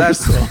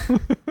universal.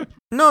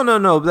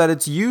 No, that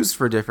it's used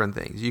for different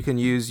things. You can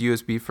use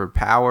USB for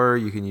power.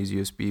 You can use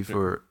USB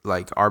for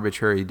like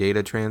arbitrary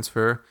data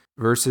transfer.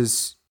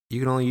 Versus, you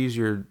can only use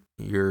your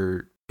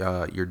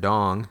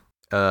dong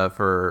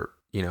for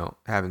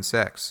having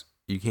sex.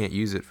 You can't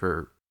use it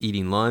for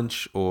eating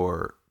lunch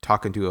or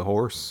talking to a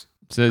horse.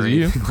 Says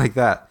you like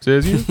that.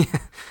 Says you.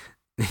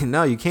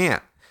 No, you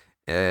can't.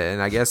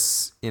 And I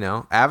guess,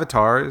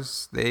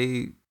 avatars,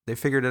 they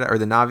figured it out, or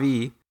the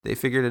Na'vi, they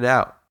figured it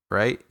out,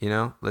 right?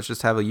 Let's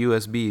just have a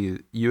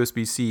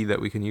USB-C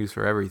that we can use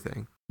for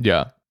everything.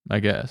 Yeah, I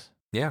guess.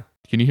 Yeah.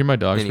 Can you hear my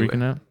dogs Anyway.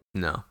 freaking out?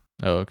 No.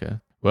 Oh, okay.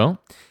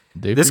 Well,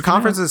 This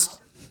conference is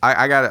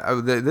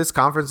this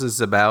conference is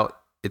about,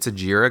 it's a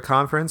Jira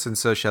conference, and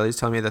so Shelly's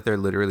telling me that they're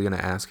literally going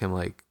to ask him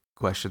like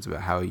questions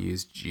about how he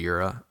used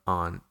Jira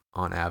on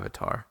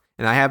Avatar.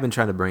 And I have been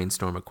trying to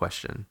brainstorm a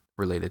question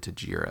related to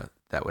Jira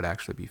that would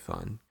actually be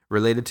fun,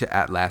 related to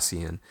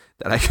Atlassian,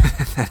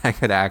 that I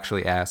could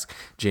actually ask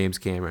James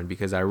Cameron,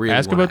 because I really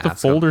ask about the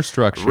folder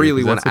structure.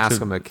 Really want to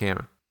ask him about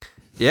Cameron.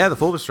 Yeah, the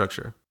folder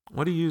structure.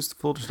 What do you use the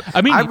folder structure?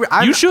 I mean,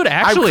 you should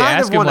actually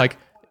ask him like,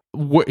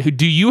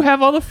 do you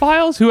have all the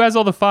files? Who has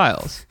all the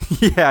files?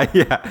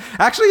 Yeah.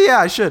 Actually, yeah,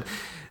 I should.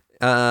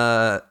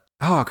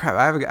 Oh crap!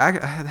 I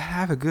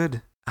have a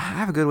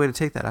good way to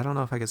take that. I don't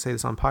know if I can say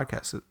this on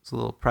podcast. It's a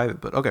little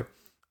private, but okay.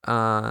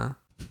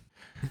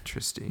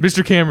 Interesting.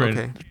 Mr. Cameron,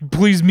 Okay.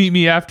 please meet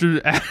me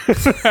after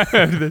this.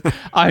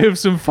 I have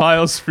some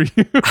files for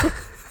you.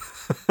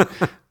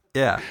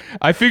 Yeah.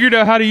 I figured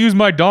out how to use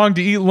my dong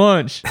to eat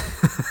lunch.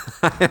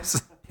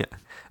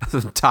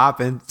 Some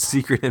top end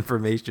secret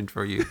information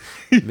for you,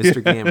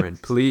 Mr. Cameron,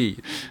 please.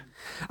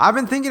 I've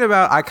been thinking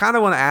about, I kind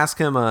of want to ask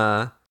him,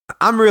 I'm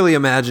really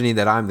imagining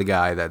that I'm the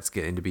guy that's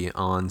getting to be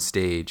on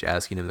stage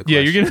asking him the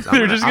questions. Yeah,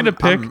 they're just going to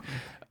pick make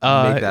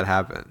that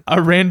happen. a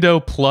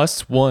rando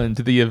 +1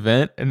 to the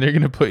event, and they're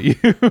going to put you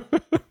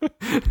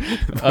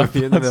up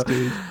in on the-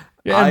 stage.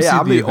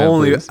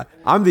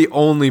 I'm the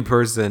only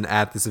person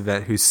at this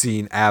event who's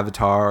seen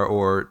Avatar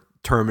or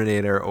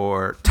Terminator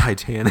or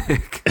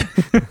Titanic.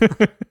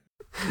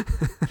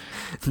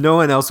 No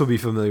one else will be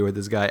familiar with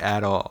this guy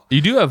at all. You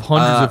do have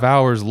hundreds of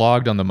hours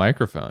logged on the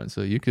microphone,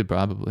 so you could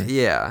probably.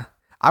 Yeah.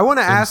 I want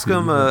to ask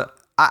him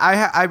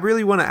I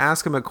really want to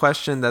ask him a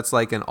question that's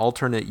like an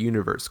alternate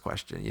universe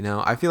question,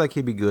 I feel like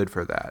he'd be good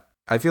for that.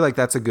 I feel like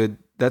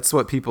that's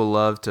what people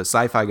love to,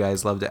 sci-fi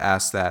guys love to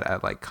ask that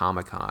at like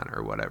Comic-Con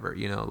or whatever,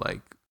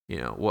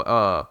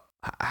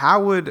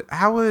 how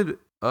would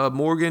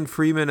Morgan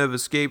Freeman have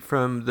escaped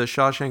from the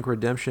Shawshank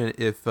Redemption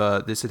if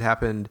this had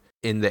happened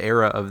in the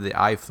era of the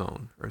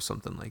iPhone or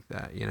something like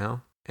that,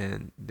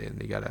 And then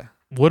they gotta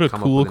What a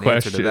come cool up with an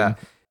answer to question. that.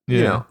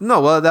 Yeah.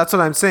 Well, that's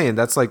what I'm saying.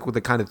 That's like the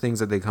kind of things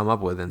that they come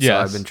up with, and so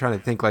Yes. I've been trying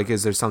to think like,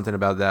 is there something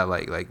about that?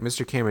 Like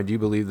Mr. Cameron, do you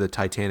believe the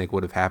Titanic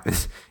would have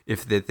happened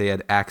if they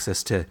had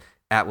access to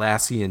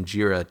Atlassian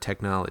Jira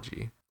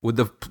technology? Would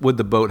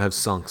the boat have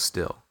sunk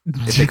still?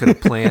 If they could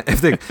have planned,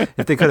 if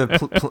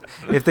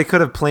they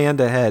could have planned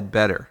ahead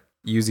better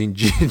using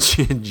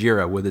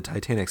Jira, would the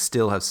Titanic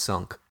still have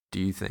sunk? Do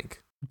you think?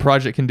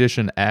 Project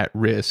condition at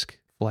risk,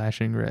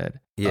 flashing red.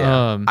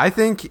 Yeah, I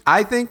think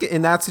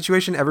in that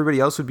situation, everybody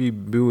else would be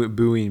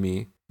booing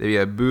me. They'd be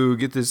like, "Boo!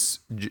 Get this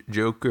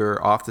Joker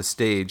off the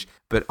stage."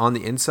 But on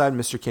the inside,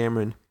 Mr.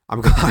 Cameron,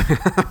 I'm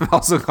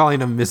also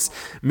calling him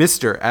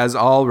Mister, as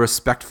all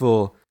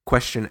respectful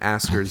question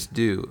askers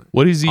do.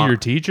 What is he, your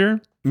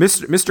teacher?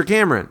 Mr.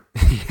 Cameron,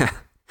 yeah,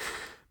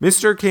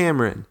 Mr.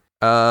 Cameron.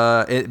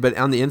 But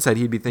on the inside,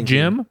 he'd be thinking,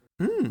 Jim?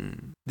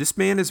 This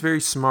man is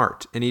very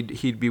smart, and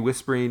he'd be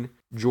whispering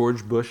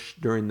George Bush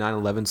during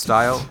 9/11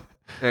 style.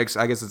 I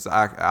guess it's the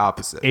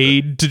opposite.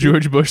 Aid to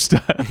George Bush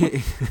style.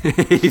 Aid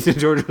to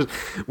George Bush,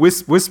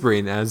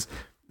 whispering as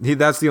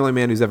that's the only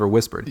man who's ever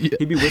whispered.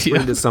 He'd be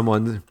whispering to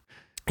someone.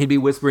 He'd be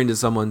whispering to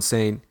someone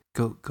saying,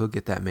 "Go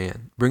get that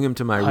man. Bring him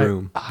to my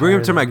room. Bring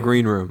him to my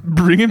green room.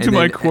 Bring him to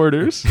my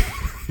quarters."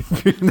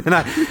 And then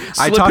I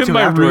Slip talked to him him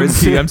my room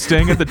afterwards. key. I'm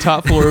staying at the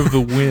top floor of the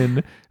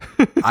Wynn.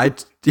 I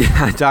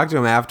talked to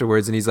him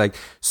afterwards, and he's like,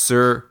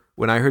 "Sir,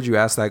 when I heard you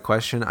ask that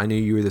question, I knew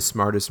you were the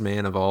smartest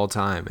man of all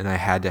time, and I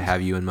had to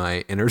have you in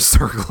my inner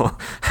circle.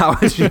 How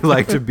would you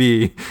like to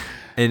be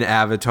an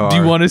Avatar? Do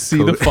you want to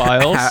see the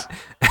files?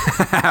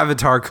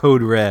 Avatar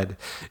Code Red.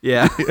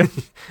 Yeah.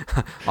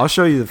 I'll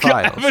show you the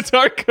files.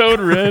 Avatar Code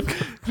Red.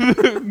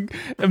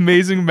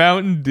 Amazing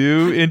Mountain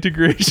Dew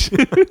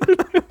integration.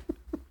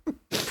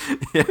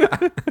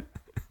 Yeah.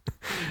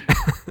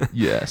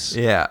 Yes.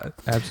 Yeah.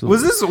 Absolutely.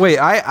 Was this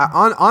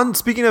on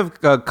speaking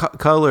of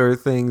color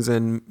things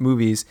and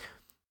movies,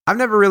 I've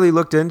never really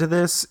looked into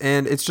this,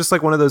 and it's just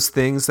like one of those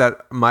things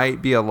that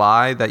might be a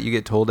lie that you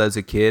get told as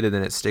a kid and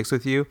then it sticks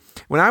with you.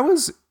 When I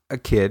was a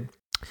kid,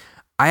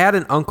 I had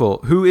an uncle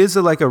who is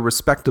like a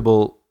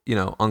respectable,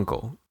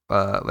 uncle.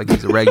 Like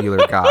he's a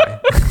regular guy.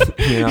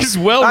 He's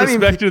well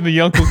respected in the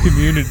uncle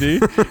community.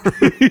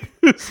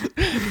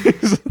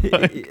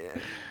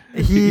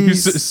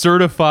 He's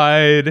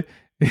certified.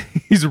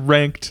 He's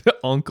ranked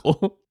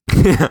uncle.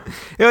 Yeah.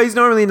 He's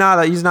normally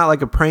not. He's not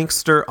like a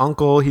prankster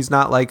uncle. He's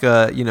not like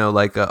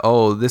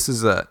this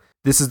is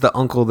the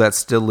uncle that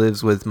still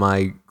lives with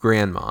my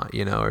grandma,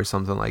 or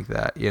something like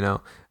that.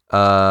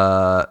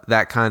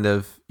 That kind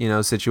of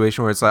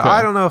situation where it's like,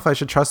 I don't know if I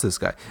should trust this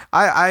guy.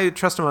 I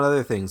trust him on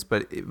other things,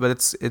 but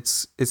it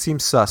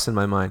seems sus in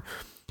my mind.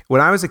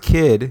 When I was a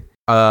kid,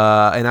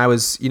 And I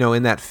was,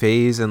 in that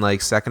phase in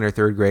like second or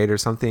third grade or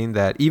something,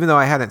 that even though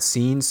I hadn't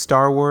seen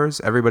Star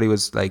Wars, everybody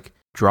was like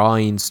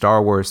drawing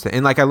Star Wars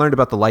and like I learned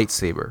about the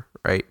lightsaber,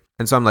 right?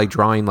 And so I'm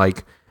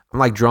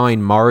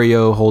drawing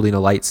Mario holding a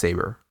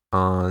lightsaber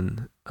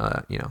on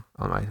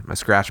on my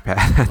scratch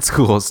pad at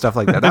school, stuff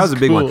like that. That was a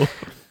big one.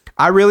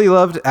 I really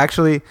loved,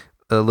 actually,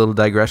 a little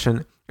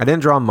digression. I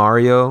didn't draw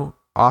Mario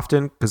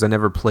often because I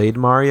never played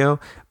Mario,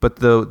 but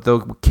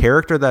the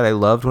character that I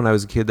loved when I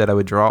was a kid that I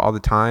would draw all the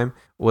time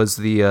was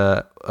the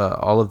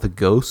all of the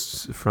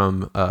ghosts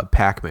from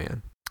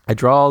Pac-Man. I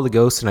draw all the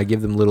ghosts and I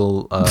give them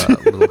little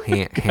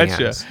hands.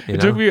 Gotcha.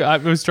 It took me. I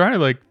was trying to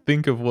like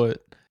think of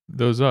what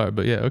those are,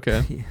 but yeah,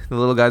 okay. The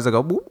little guys that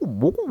go. Whoop,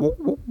 whoop, whoop,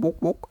 whoop,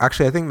 whoop, whoop.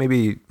 Actually, I think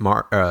maybe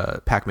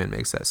Pac-Man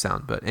makes that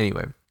sound, but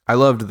anyway, I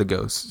loved the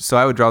ghosts, so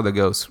I would draw the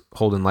ghosts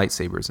holding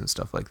lightsabers and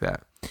stuff like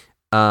that.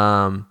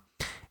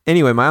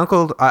 Anyway, my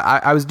uncle,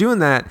 I was doing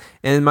that,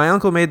 and my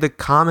uncle made the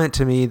comment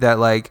to me that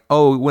like,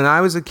 oh, when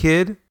I was a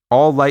kid,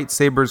 all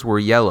lightsabers were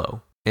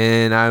yellow,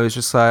 and I was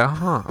just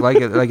like,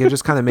 like it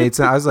just kind of made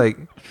sense. I was like,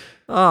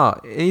 oh,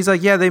 and he's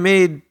like, yeah,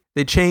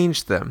 they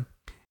changed them,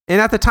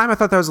 and at the time I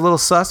thought that was a little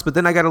sus, but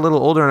then I got a little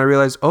older and I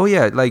realized, oh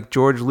yeah, like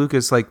George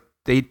Lucas, like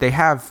they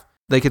have,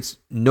 like, it's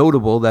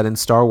notable that in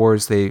Star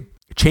Wars they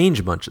change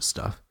a bunch of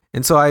stuff,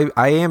 and so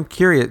I am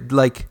curious,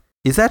 like.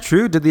 Is that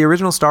true? Did the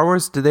original Star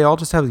Wars, did they all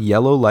just have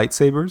yellow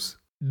lightsabers?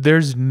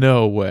 There's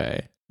no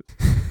way.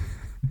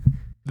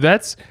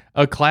 That's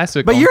a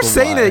classic. But you're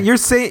saying it. You're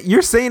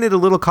saying it a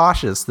little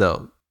cautious,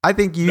 though. I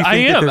think you think I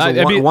am. that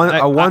there's a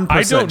 1%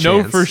 I don't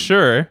know chance. For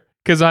sure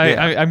because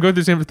I'm going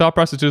through the same thought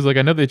process too. Is like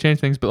I know they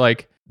change things, but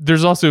like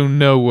there's also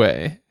no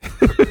way.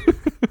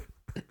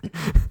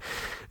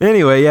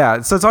 Anyway,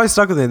 yeah. So it's always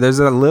stuck with me. There's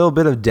a little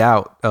bit of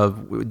doubt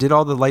of did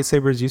all the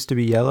lightsabers used to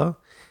be yellow?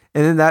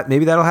 And then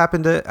maybe that'll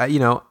happen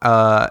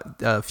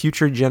to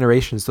future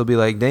generations. They'll be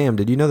like, "Damn,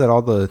 did you know that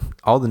all the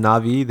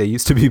Na'vi they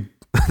used to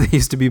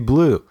be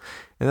blue?"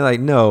 And they're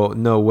like,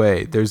 "No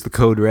way. There's the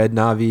Code Red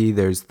Na'vi.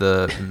 There's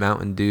the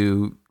Mountain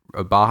Dew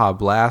Baja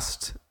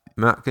Blast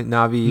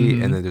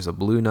Na'vi, and then there's a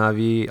blue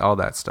Na'vi. All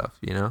that stuff,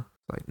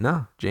 Like,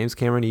 no, James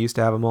Cameron, he used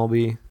to have them all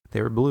they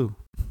were blue.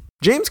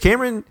 James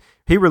Cameron,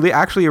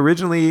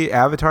 originally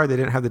Avatar, they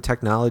didn't have the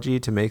technology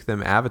to make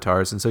them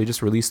avatars, and so he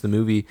just released the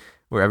movie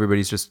where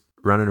everybody's just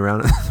running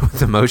around with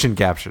the motion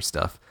capture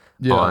stuff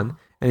on.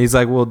 And he's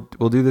like, we'll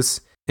do this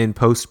in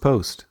post.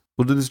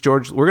 We'll do this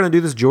we're going to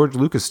do this George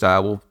Lucas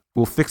style.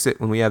 We'll fix it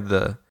when we have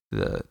the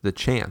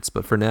chance.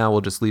 But for now,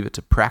 we'll just leave it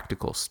to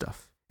practical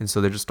stuff. And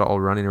so they're just all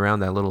running around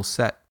that little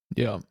set.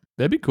 Yeah.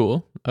 That'd be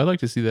cool. I'd like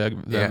to see that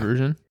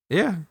version.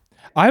 Yeah.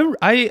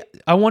 I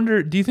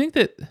wonder, do you think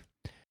that,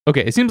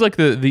 okay, it seems like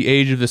the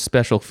age of the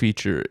special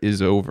feature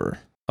is over.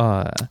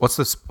 What's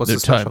the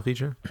special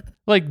feature?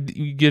 Like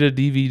you get a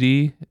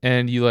DVD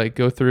and you like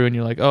go through and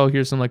you're like, oh,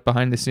 here's some like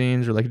behind the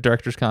scenes or like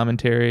director's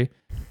commentary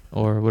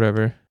or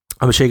whatever.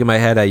 I'm shaking my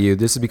head at you.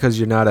 This is because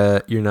you're not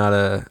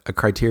a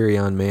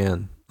Criterion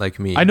man like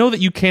me. I know that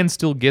you can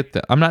still get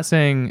them. I'm not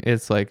saying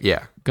it's like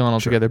gone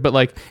altogether, but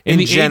like in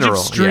the general, age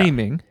of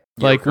streaming,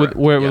 like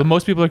where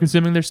most people are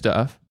consuming their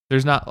stuff,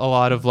 there's not a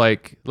lot of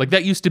like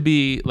that used to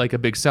be like a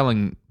big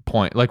selling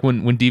point. Like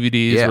when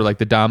DVDs were like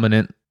the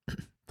dominant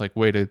like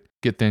way to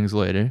get things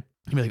later.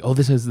 You'd be like, oh,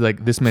 this has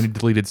like this many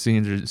deleted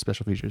scenes or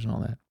special features and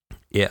all that.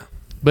 Yeah.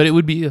 But it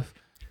would be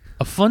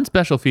a fun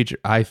special feature,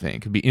 I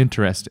think. It'd be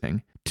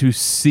interesting to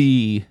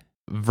see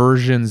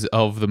versions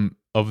of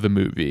the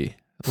movie.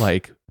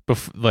 Like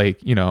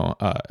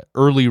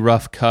early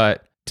rough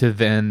cut to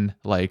then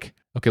like,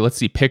 okay, let's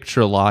see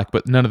picture lock,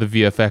 but none of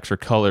the VFX or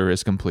color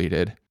is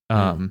completed.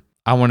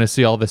 I want to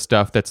see all this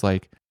stuff that's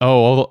like,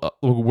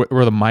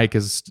 where the mic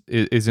is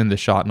in the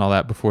shot and all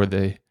that before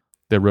they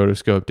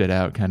rotoscoped it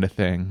out kind of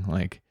thing.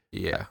 Like,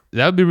 yeah,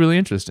 that would be really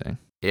interesting.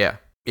 Yeah.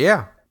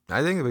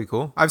 I think it'd be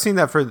cool. I've seen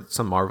that for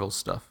some Marvel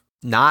stuff.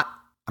 I'm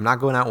not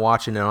going out and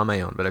watching it on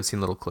my own, but I've seen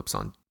little clips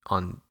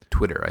on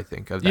Twitter, I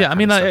think, of that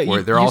kind of stuff,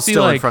 where they're all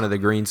still in front of the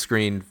green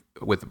screen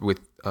with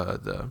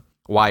the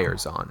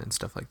wires on and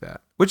stuff like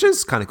that, which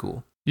is kind of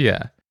cool.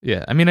 Yeah.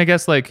 I mean, I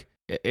guess like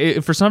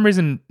for some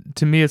reason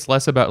to me it's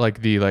less about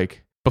like the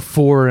like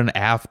before and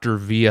after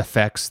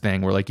VFX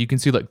thing where like you can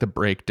see like the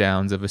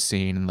breakdowns of a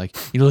scene and like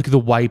you look at the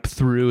wipe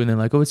through and then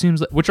like, oh, it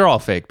seems like, which are all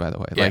fake, by the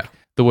way. Like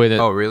the way that,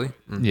 oh really?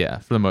 Yeah,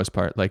 for the most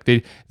part, like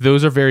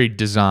those are very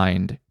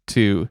designed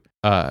to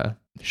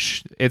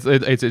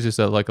it's just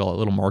a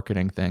little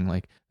marketing thing.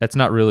 Like that's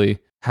not really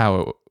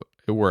how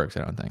it works,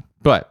 I don't think.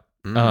 But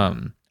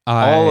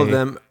all of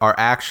them are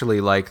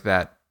actually like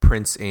that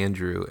Prince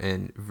Andrew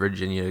and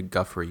Virginia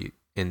Guffey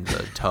in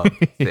the tub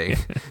thing,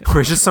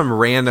 where it's just some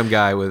random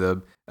guy with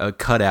a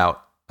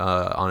cutout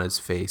on his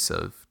face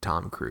of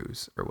Tom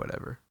Cruise or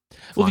whatever.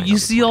 Well, you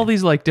see all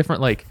these like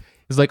different like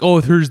it's like,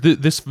 oh, here's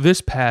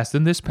this pass,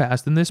 then this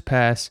pass, then this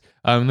pass,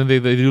 and then they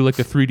do like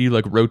a 3D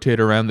like rotate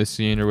around the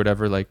scene or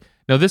whatever. Like,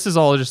 no, this is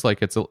all just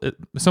like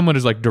someone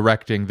is like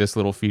directing this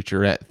little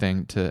featurette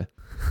thing to,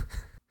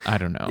 I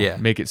don't know,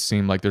 make it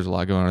seem like there's a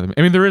lot going on.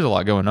 I mean, there is a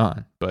lot going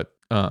on, but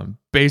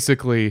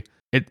basically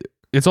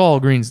it's all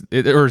green,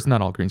 or it's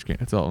not all green screen.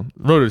 It's all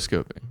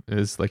rotoscoping.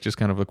 It's like just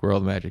kind of like where all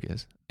the magic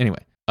is.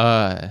 Anyway,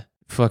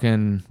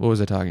 fucking, what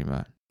was I talking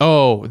about?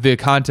 Oh, the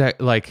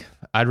contact. Like,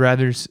 I'd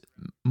rather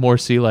more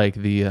see like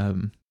the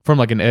from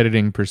like an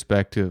editing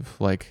perspective.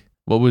 Like,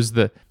 what was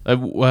the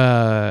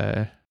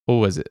what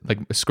was it?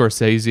 Like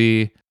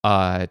Scorsese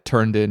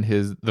turned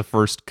in the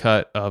first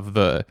cut of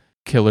the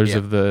Killers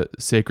of the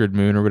Sacred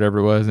Moon or whatever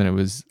it was, and it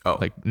was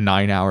like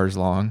 9 hours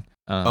long.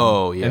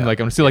 And like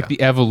I'm gonna see like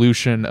the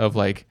evolution of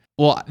like,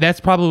 well, that's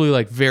probably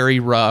like very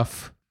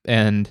rough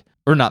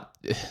or not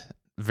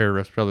very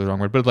rough, probably the wrong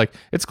word, but like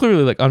it's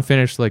clearly like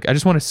unfinished. Like I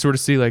just want to sort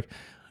of see like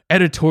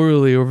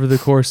editorially over the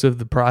course of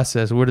the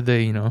process, what did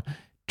they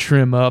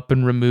trim up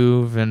and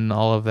remove and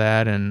all of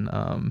that, and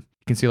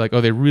you can see like,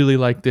 oh, they really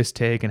like this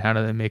take, and how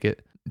do they make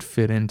it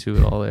fit into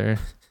it all there?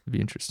 It'd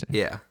be interesting.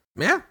 Yeah.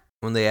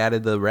 When they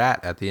added the rat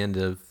at the end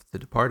of The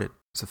Departed,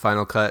 it's a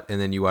final cut,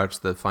 and then you watch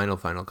the final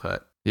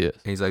cut. Yeah.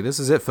 And he's like, "This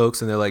is it,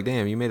 folks," and they're like,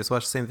 "Damn, you made us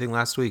watch the same thing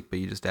last week, but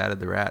you just added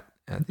the rat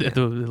at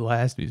the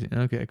last music."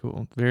 Okay,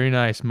 cool. Very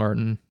nice,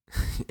 Martin.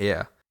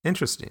 Yeah,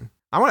 interesting.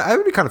 I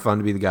would be kind of fun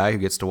to be the guy who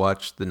gets to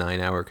watch the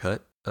 9-hour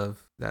cut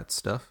of that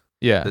stuff.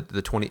 Yeah.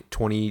 The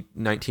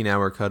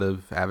 19-hour cut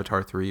of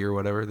Avatar 3 or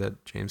whatever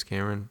that James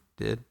Cameron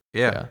did.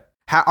 Yeah.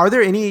 Are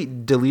there any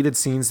deleted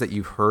scenes that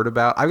you've heard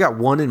about? I've got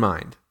one in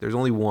mind. There's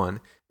only one.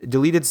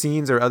 Deleted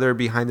scenes or other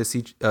behind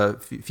the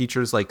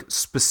features, like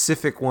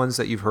specific ones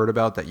that you've heard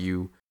about that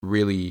you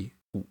really,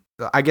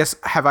 I guess,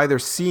 have either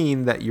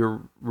seen that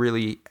you're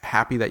really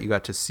happy that you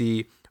got to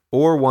see,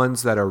 or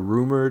ones that are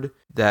rumored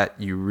that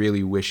you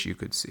really wish you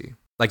could see.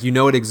 Like,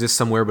 it exists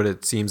somewhere, but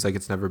it seems like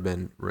it's never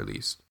been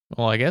released.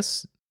 Well, I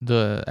guess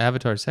the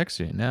Avatar sex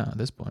scene now at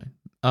this point.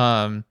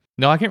 No,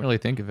 I can't really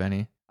think of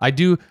any. I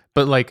do,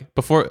 but like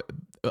before,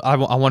 I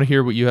want to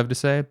hear what you have to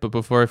say. But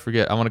before I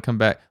forget, I want to come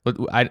back.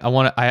 I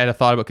had a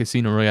thought about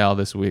Casino Royale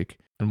this week,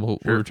 and we'll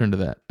return to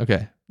that.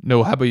 Okay.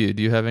 No, how about you?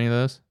 Do you have any of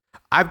those?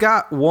 I've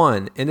got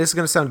one, and this is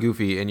gonna sound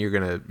goofy, and you're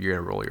gonna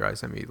roll your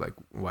eyes at me like,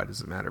 why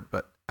does it matter?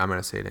 But I'm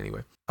gonna say it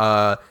anyway.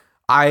 Maggie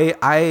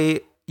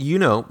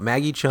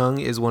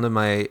Cheung is one of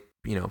my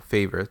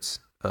favorites,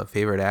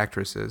 favorite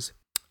actresses.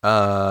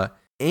 But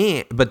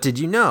did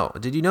you know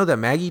that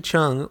Maggie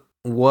Cheung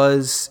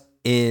was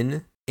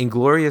in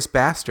Inglourious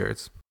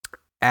Bastards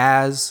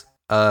as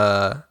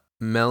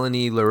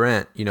Melanie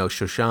Laurent,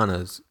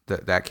 Shoshana's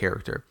that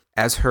character,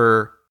 as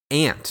her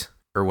aunt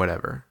or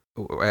whatever.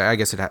 I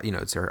guess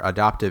it's her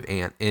adoptive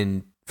aunt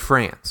in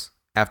France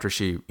after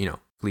she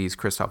flees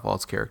Christoph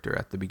Waltz character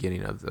at the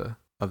beginning of the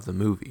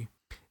movie.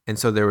 And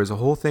so there was a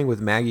whole thing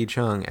with Maggie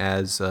Cheung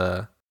as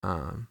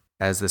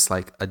this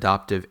like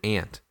adoptive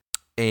aunt.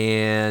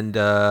 And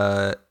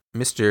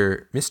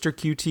Mr.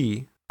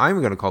 QT, I'm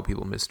going to call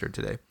people Mr.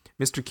 today.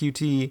 Mr.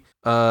 QT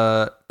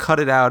cut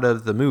it out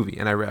of the movie,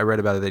 and I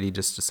read about it that he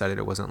just decided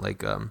it wasn't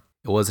like it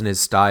wasn't his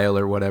style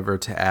or whatever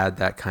to add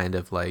that kind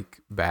of like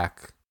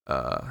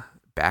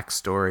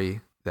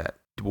backstory that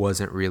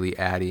wasn't really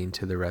adding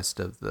to the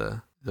rest of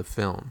the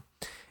film.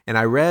 And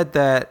I read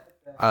that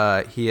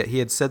he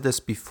had said this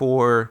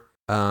before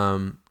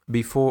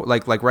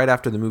like right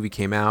after the movie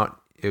came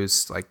out. It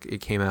was like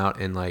it came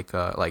out in like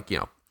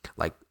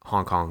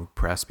Hong Kong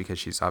press, because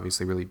she's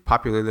obviously really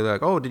popular. They're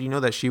like, "Oh, did you know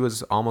that she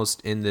was almost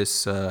in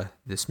this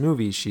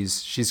movie?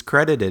 She's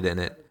credited in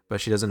it, but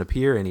she doesn't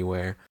appear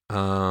anywhere."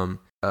 And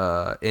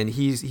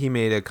he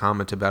made a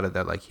comment about it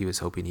that like he was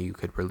hoping he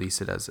could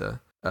release it as a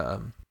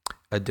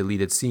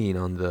deleted scene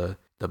on the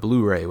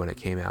Blu-ray when it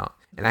came out.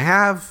 And I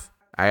have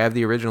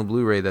the original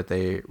Blu-ray that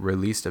they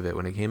released of it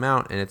when it came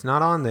out, and it's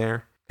not on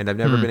there. And I've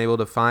never been able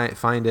to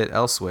find it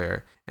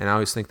elsewhere. And I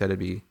always think that it'd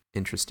be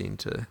interesting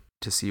to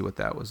see what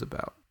that was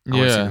about. I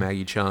want to see the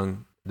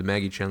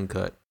Maggie Cheung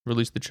cut.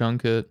 Release the Cheung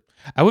cut.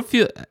 I would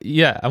feel,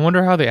 I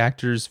wonder how the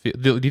actors feel.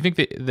 Do you think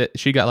that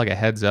she got like a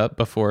heads up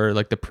before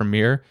like the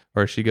premiere,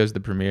 or she goes to the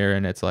premiere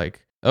and it's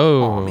like,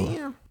 oh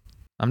man,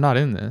 I'm not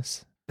in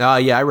this?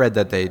 Yeah, I read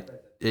that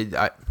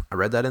I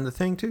read that in the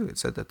thing too. It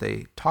said that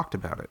they talked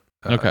about it.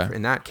 Okay.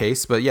 In that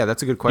case, but yeah,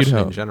 that's a good question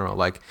in general.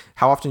 Like,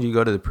 how often do you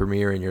go to the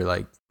premiere and you're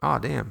like, oh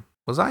damn,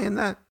 was I in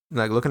that?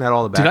 Like looking at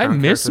all the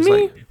background. Did I miss me?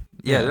 Like,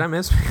 did I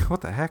miss me?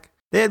 What the heck?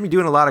 They had me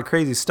doing a lot of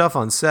crazy stuff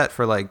on set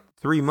for like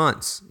 3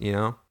 months.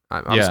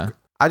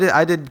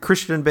 I did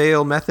Christian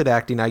Bale method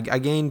acting. I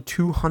gained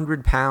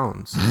 200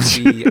 pounds.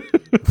 The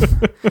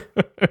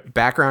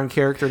background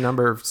character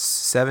number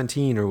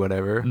 17 or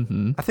whatever.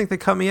 Mm-hmm. I think they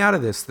cut me out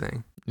of this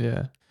thing.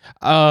 Yeah.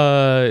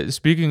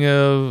 Speaking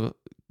of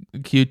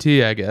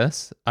QT, I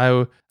guess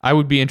I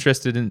would be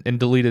interested in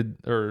deleted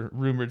or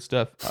rumored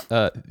stuff.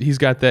 He's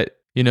got that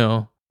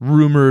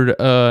rumored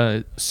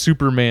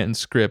Superman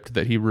script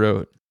that he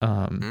wrote.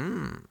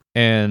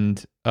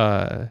 And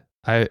I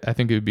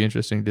think it would be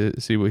interesting to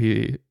see what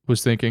he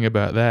was thinking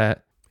about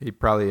that. He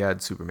probably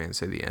had Superman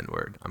say the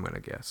N-word, I'm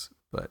gonna guess,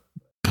 but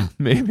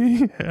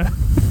maybe.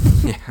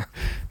 Yeah.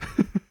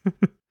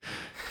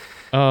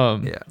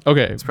 Yeah.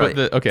 Okay. It's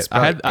probably,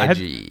 I had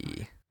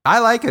edgy. I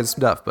like his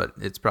stuff, but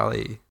it's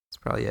probably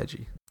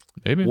edgy.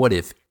 Maybe. What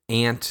if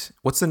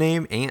what's the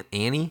name? Aunt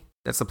Annie?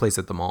 That's the place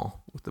at the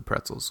mall with the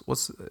pretzels.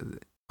 What's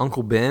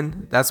Uncle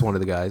Ben? That's one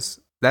of the guys.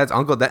 That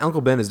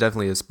Uncle Ben is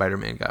definitely a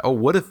Spider-Man guy. Oh,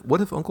 what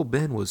if Uncle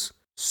Ben was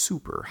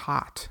super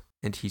hot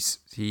and he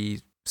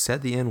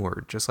said the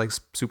N-word just like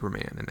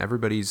Superman, and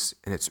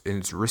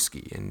it's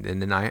risky, and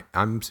then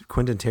I'm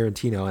Quentin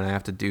Tarantino and I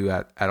have to do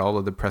at all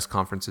of the press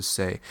conferences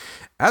say,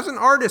 as an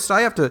artist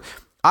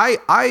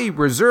I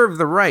reserve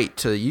the right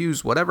to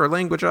use whatever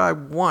language I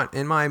want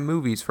in my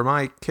movies for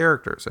my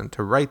characters and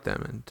to write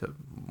them and to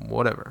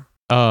whatever.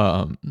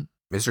 Mr.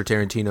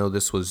 Tarantino,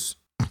 this was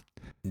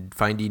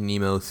Finding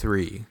Nemo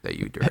 3 that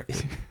you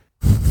directed.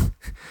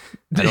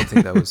 I don't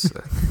think that was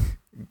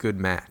a good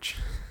match.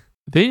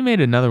 They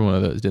made another one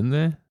of those, didn't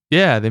they?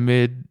 Yeah, they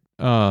made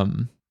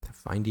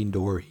Finding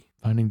Dory.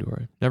 Finding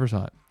Dory. Never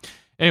saw it.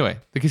 Anyway,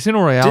 the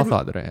Casino Royale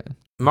thought that I had.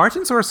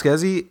 Martin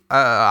Scorsese,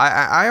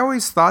 I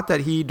always thought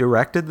that he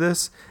directed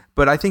this,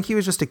 but I think he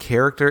was just a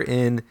character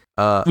in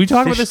we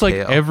talk about this like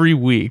every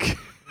week.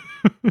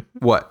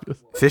 What?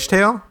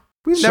 Fishtail?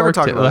 We've never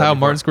talked about how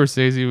Martin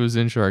Scorsese was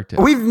in Shark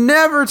Tale. We've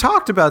never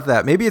talked about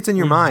that. Maybe it's in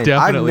your mind.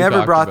 I've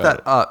never brought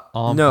that up.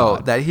 No,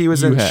 that he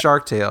was in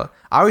Shark Tale.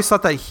 I always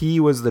thought that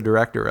he was the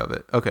director of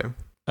it. Okay.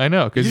 I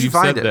know, because you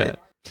said that.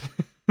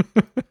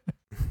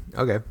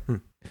 Okay.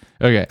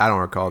 Okay. I don't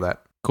recall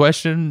that.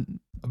 Question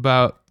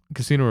about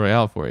Casino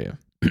Royale for you.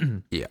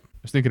 Yeah.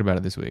 I was thinking about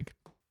it this week.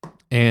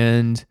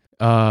 And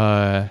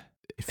it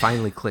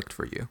finally clicked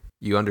for you.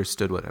 You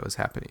understood what was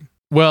happening.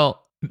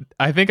 Well,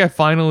 I think I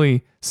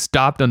finally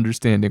stopped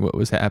understanding what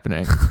was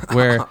happening.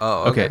 Where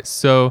okay,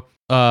 so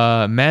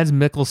Mads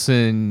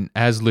Mikkelsen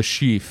as Le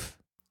Chiffre,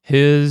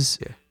 his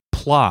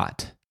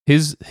plot,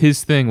 his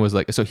thing was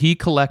like, so he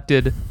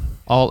collected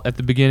all at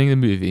the beginning of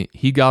the movie.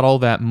 He got all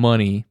that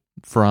money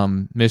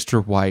from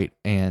Mr. White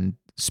and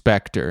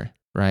Spectre,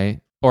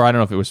 right? Or I don't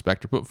know if it was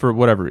Spectre, but for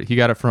whatever, he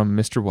got it from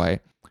Mr.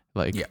 White.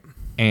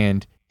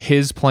 And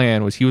his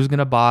plan was he was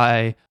gonna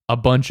buy a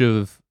bunch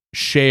of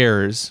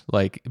shares,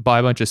 like buy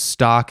a bunch of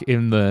stock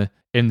in the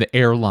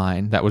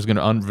airline that was going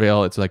to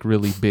unveil its like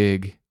really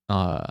big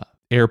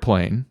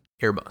airplane,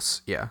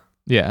 Airbus.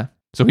 Yeah,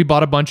 so he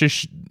bought a bunch of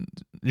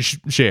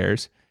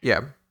shares,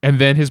 and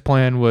then his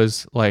plan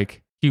was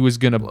like he was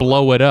going to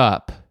blow it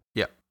up,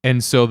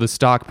 and so the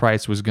stock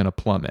price was going to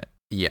plummet,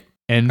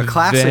 and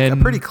a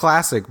pretty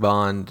classic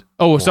Bond.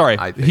 Oh, sorry,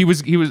 he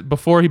was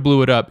before he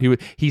blew it up,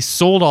 he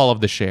sold all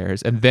of the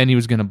shares and then he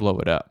was going to blow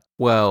it up.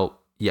 Well,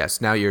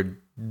 yes, now you're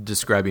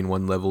describing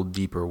one level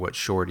deeper what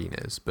shorting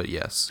is, but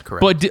yes,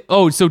 correct.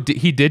 But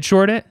he did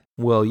short it?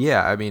 Well,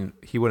 yeah, I mean,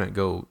 he wouldn't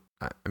go,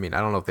 I mean,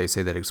 I don't know if they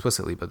say that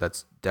explicitly, but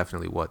that's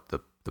definitely what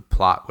the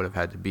plot would have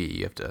had to be.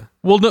 You have to...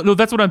 Well, no,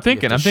 that's what I'm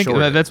thinking. I'm thinking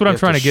that's what I'm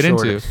trying to get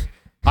into.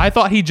 I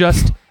thought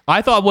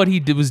what he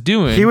was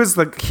doing... He was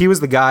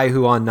the guy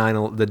who on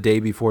the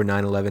day before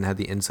 9/11 had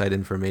the inside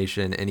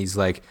information, and he's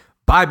like,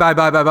 buy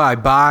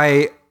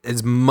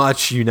as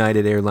much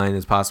United Airline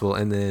as possible,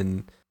 and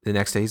then the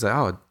next day he's like,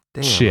 oh,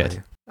 damn.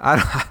 Shit. I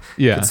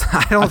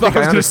don't think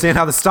I understand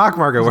how the stock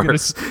market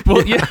works.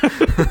 Well, yeah.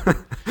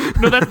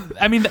 No,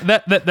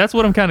 that's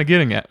what I'm kind of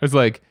getting at. It's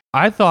like,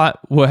 I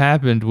thought what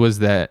happened was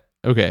that,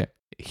 okay,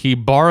 he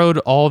borrowed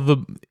all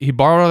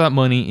that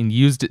money and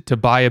used it to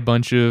buy a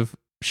bunch of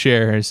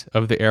shares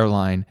of the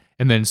airline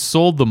and then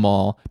sold them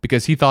all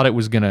because he thought it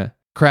was going to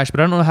crash. But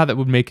I don't know how that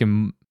would make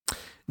him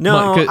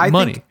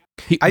money.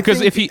 Because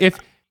if he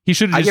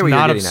should have just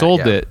not have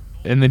sold it,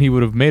 and then he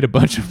would have made a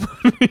bunch of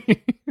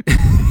money.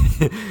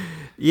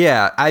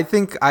 Yeah, I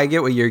think I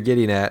get what you're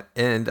getting at,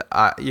 and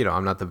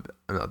I'm not the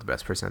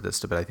best person at this,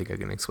 but I think I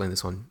can explain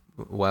this one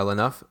well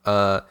enough.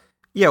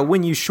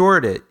 When you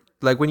short it,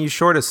 like when you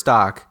short a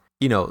stock,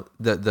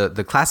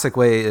 the classic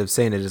way of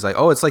saying it is like,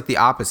 oh, it's like the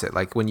opposite.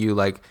 Like when you're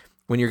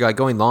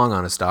going long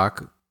on a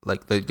stock,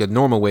 like the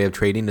normal way of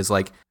trading is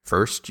like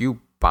first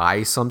you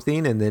buy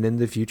something and then in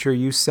the future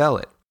you sell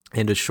it.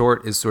 And a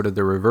short is sort of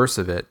the reverse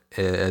of it,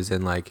 as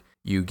in like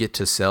you get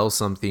to sell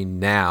something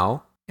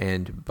now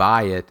and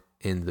buy it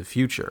in the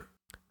future.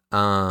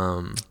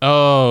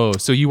 So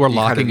you are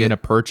locking in a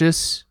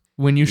purchase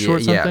when you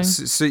short something?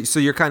 Yeah. So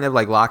you're kind of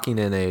like locking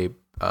in a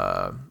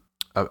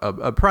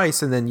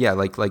price, and then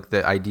like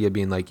the idea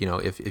being like,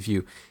 if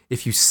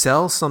you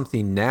sell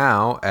something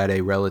now at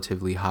a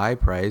relatively high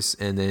price,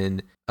 and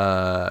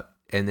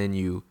then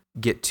you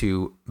get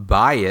to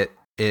buy it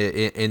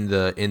in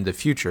the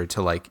future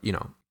to like,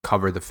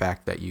 cover the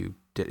fact that you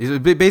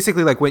did.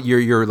 Basically, like when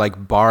you're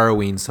like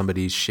borrowing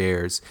somebody's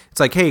shares. It's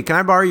like, hey, can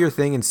I borrow your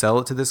thing and sell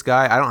it to this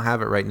guy? I don't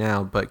have it right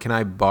now, but can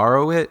I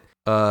borrow it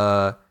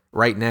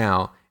right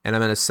now? And I'm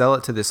going to sell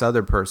it to this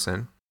other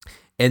person,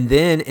 and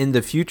then in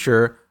the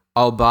future,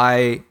 I'll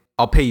pay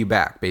you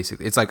back.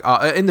 Basically, it's like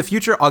in the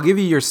future, I'll give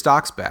you your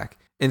stocks back.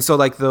 And so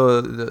like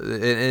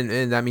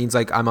and that means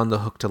like I'm on the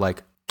hook to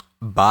like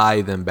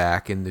buy them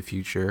back in the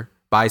future,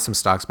 buy some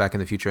stocks back in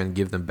the future, and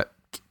give them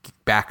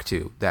back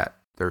to that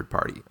third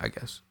party, I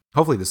guess.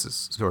 Hopefully this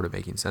is sort of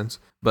making sense.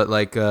 But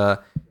like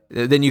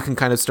then you can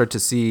kind of start to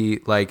see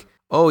like,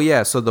 oh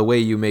yeah, so the way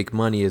you make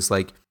money is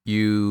like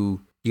you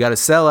got to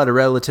sell at a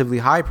relatively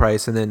high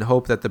price and then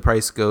hope that the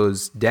price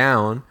goes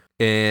down,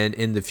 And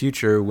in the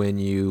future, when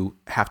you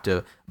have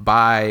to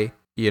buy,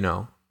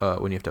 when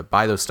you have to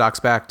buy those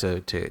stocks back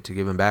to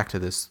give them back to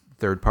this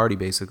third party,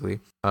 basically,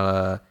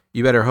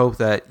 you better hope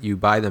that you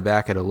buy them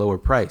back at a lower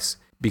price,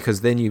 because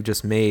then you've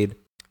just made,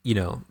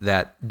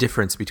 that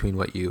difference between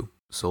what you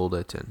sold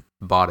it and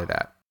bought it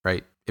at,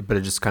 right? But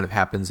it just kind of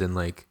happens in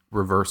like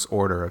reverse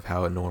order of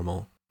how a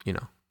normal,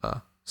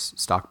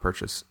 stock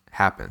purchase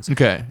happens.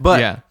 Okay. But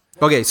yeah.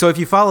 Okay, so if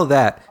you follow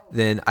that,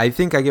 then I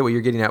think I get what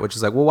you're getting at, which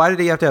is like, well, why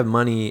did he have to have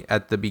money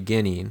at the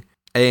beginning?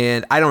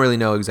 And I don't really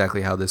know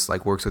exactly how this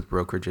like works with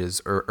brokerages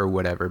or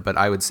whatever, but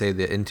I would say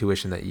the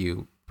intuition that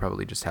you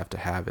probably just have to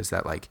have is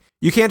that like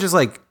you can't just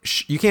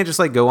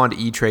go on to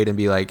E-Trade and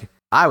be like,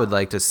 I would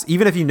like to,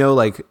 even if you know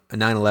like a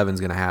 9/11 is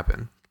going to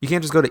happen, you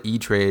can't just go to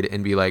E-Trade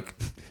and be like,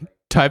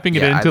 typing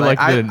it into the like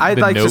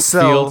note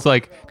fields,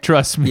 like,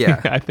 trust me. Yeah.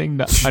 I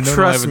think I know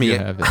trust me.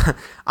 Have it.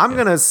 I'm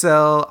gonna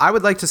sell. I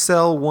would like to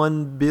sell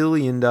 $1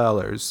 billion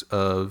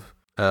of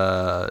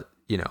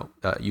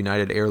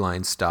United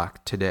Airlines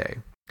stock today,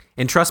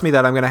 and trust me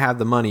that I'm gonna have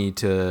the money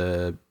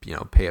to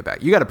pay it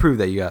back. You got to prove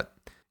that you got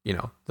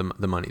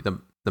the money,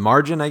 the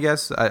margin. I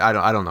guess I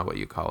don't know what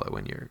you call it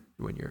when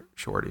you're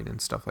shorting and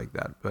stuff like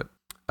that, but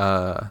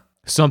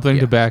something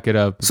to back it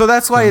up. So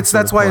that's why it's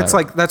why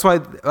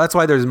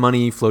there's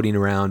money floating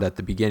around at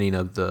the beginning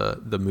of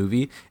the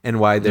movie, and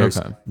why there's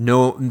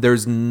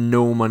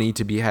no money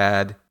to be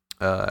had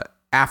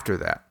after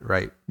that,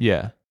 right?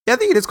 Yeah. I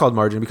think it is called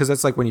margin, because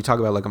that's like when you talk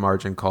about like a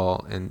margin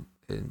call and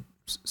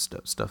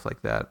stuff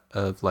like that,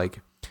 of like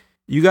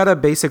you got to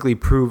basically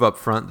prove up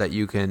front that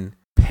you can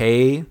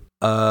pay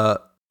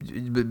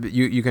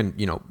you can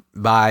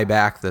buy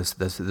back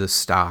the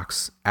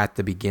stocks at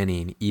the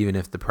beginning, even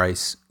if the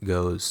price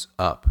goes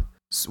up,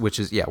 which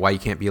is why you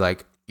can't be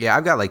like,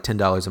 I've got like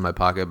 $10 in my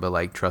pocket, but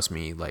like trust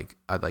me, like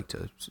I'd like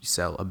to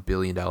sell $1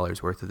 billion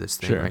worth of this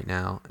thing right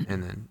now,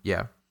 and then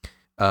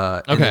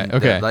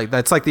okay. Like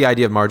that's like the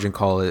idea of margin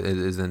call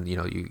is then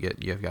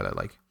you've got to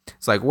like,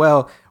 it's like,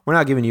 well, we're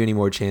not giving you any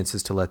more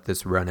chances to let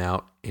this run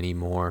out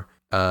anymore.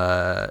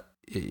 You're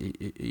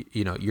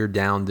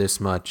down this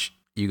much.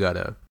 You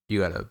gotta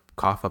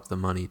cough up the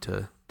money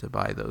to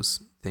buy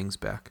those things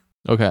back.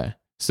 Okay.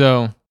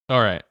 So,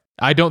 all right.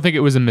 I don't think it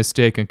was a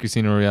mistake on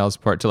Casino Royale's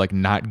part to like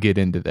not get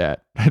into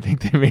that. I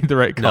think they made the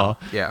right call.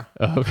 No, yeah.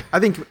 I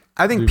think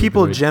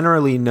people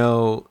generally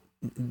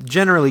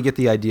get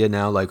the idea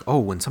now, like, oh,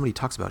 when somebody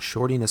talks about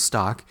shorting a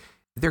stock,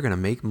 they're gonna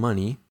make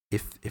money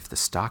if the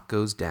stock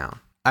goes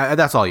down.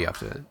 That's all you have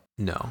to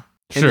know.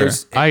 Sure.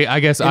 I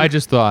guess I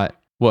just thought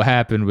what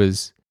happened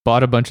was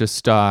bought a bunch of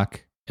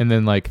stock and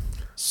then like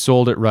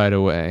sold it right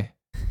away,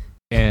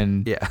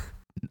 and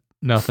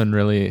nothing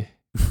would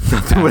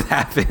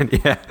happen.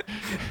 Yeah.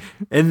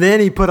 And then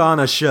he put on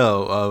a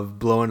show of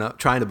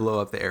trying to blow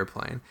up the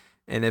airplane.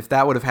 And if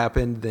that would have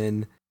happened,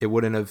 then it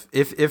wouldn't have,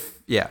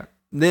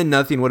 then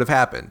nothing would have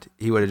happened.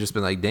 He would have just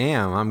been like,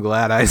 damn, I'm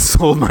glad I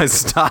sold my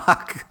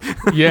stock.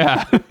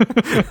 Yeah.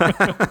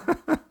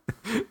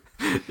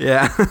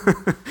 Yeah.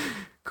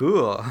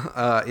 Cool.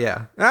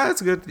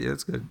 That's good. Yeah,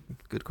 that's good.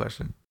 Good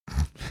question.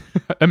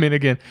 I mean,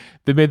 again,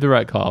 they made the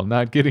right call,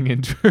 not getting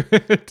into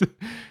it.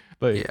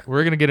 But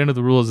we're gonna get into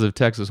the rules of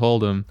Texas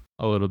Hold'em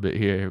a little bit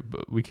here,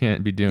 but we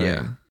can't be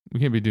doing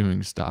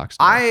stocks.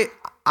 I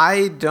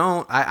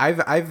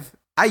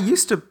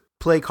used to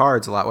play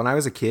cards a lot when I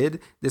was a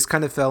kid. This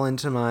kind of fell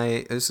into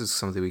this is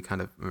something we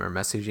kind of are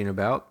messaging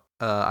about.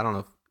 I don't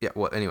know.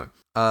 Anyway.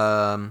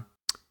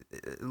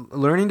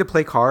 Learning to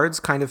play cards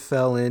kind of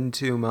fell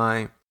into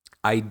my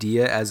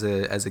idea as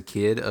a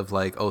kid of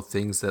like,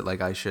 things that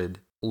like I should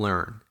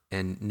learn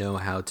and know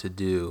how to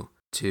do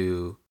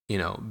to,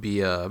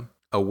 be a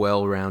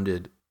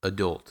well-rounded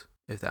adult,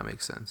 if that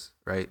makes sense,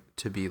 right?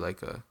 To be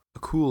like a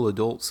cool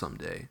adult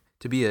someday,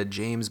 to be a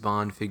James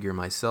Bond figure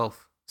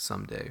myself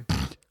someday.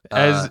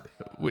 As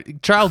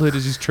childhood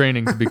is just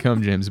training to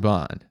become James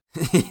Bond.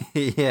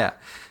 Yeah.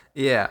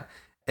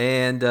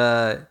 And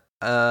I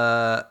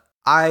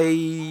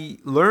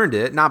learned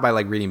it not by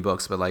like reading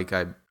books, but like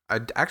I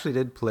actually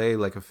did play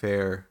like a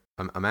fair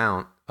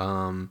amount,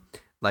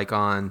 like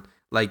on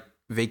like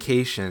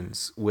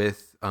vacations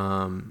with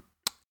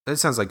that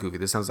sounds like goofy.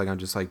 This sounds like I'm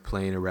just like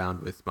playing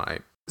around with my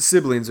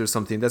siblings or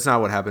something. That's not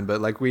what happened,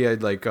 but like we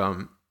had like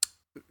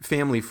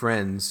family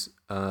friends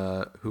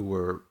who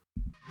were,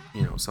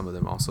 some of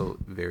them also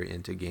very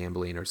into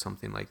gambling or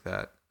something like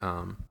that.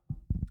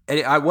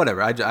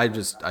 Whatever. I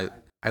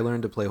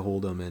learned to play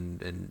Hold'em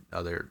and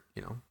other,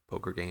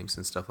 poker games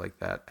and stuff like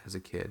that as a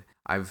kid.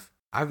 I've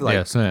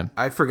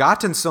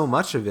forgotten so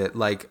much of it,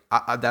 like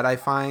that I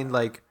find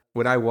like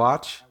when I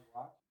watch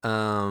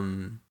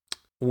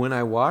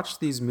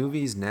these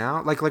movies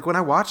now, like when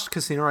I watched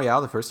Casino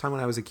Royale the first time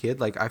when I was a kid,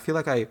 like I feel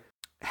like I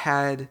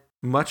had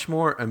much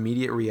more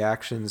immediate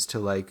reactions to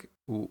like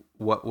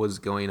what was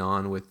going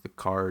on with the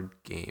card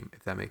game,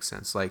 if that makes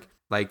sense. Like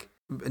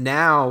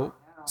now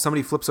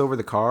somebody flips over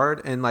the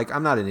card and like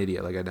I'm not an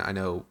idiot, like I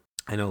know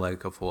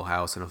like a full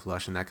house and a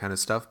flush and that kind of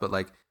stuff, but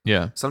like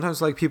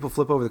sometimes like people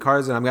flip over the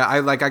cards and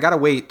I gotta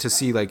wait to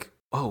see like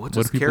Oh, what What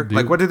does do people character do?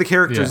 like? What do the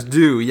characters Yeah.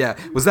 do? Yeah,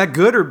 was that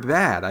good or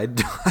bad? I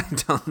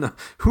don't know.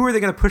 Who are they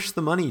going to push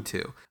the money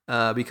to?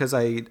 Because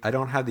I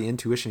don't have the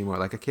intuition anymore.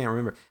 Like I can't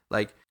remember.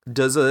 Like,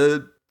 does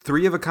a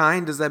three of a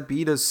kind, does that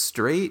beat a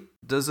straight?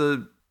 Does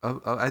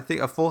I think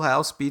a full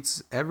house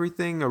beats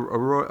everything. A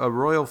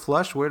royal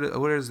flush. Where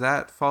does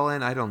that fall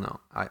in? I don't know.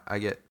 I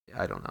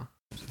don't know.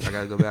 I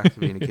gotta go back to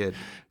being a kid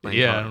playing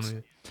Yeah, I cards.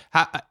 don't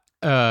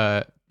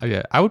know.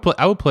 Yeah, I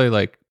would play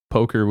like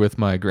poker with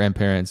my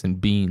grandparents and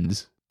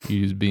beans. You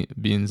use beans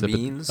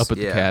Beans? up at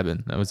the Yeah.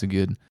 cabin. That was a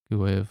good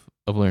way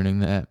of learning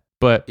that.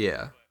 But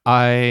Yeah.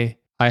 I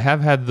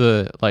have had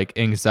the like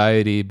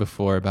anxiety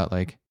before about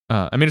like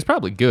I mean it's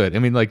probably good. I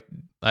mean like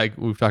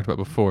we've talked about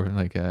before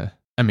like I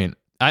mean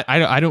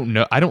I don't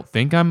know. I don't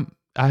think I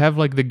have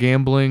like the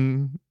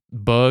gambling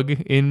bug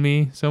in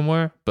me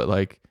somewhere, but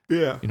like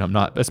Yeah. you know, I'm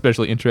not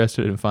especially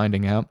interested in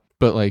finding out.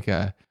 But like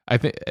I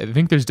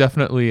think there's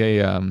definitely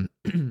a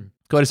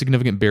quite a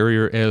significant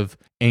barrier of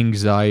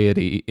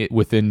anxiety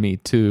within me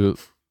to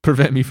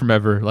prevent me from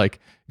ever like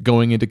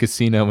going into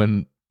casino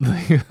and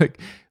like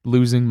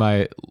losing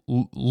my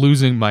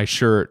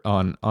shirt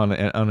on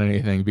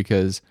anything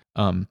because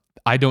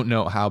I don't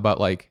know how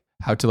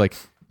to like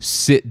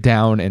sit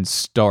down and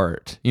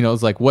start. You know,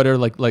 it's like what are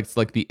like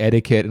the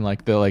etiquette and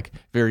like the like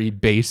very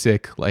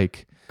basic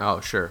like Oh,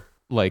 sure.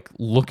 like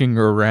looking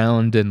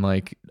around and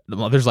like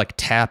there's like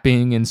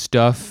tapping and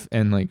stuff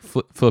and like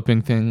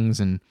flipping things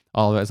and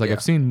all of that. It's like Yeah.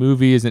 I've seen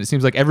movies and it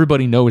seems like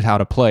everybody knows how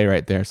to play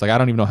right there. It's like I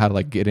don't even know how to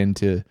like get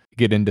into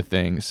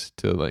things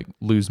to like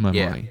lose my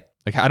Yeah. money.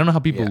 Like I don't know how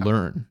people Yeah.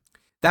 learn.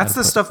 That's How to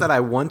the play stuff that I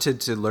wanted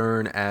to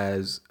learn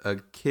as a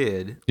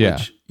kid. Yeah.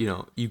 Which, you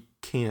know, you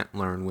can't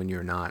learn when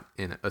you're not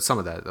in some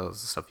of that. Those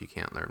stuff you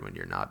can't learn when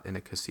you're not in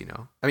a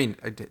casino. I mean,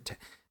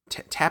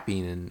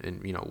 tapping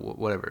and you know,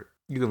 whatever.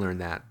 You can learn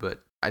that,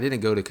 but I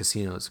didn't go to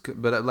casinos.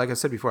 But like I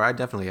said before, I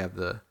definitely have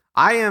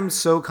I am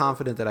so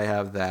confident that I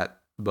have that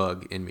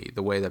bug in me,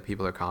 the way that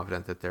people are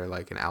confident that they're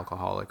like an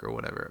alcoholic or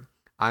whatever.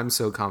 I'm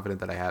so confident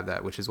that I have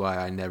that, which is why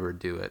I never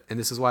do it. And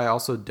this is why I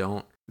also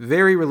don't,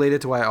 very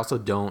related to why I also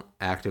don't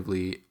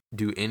actively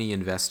do any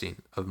investing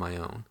of my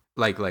own,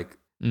 like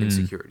in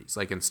securities,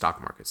 like in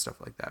stock market, stuff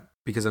like that.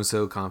 Because I'm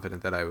so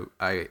confident that I'm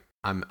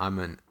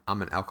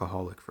an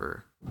alcoholic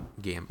for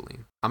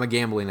gambling. I'm a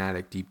gambling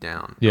addict deep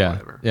down. Or Yeah.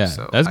 whatever. Yeah.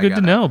 So That's good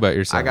to know about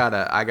yourself.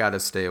 I gotta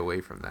stay away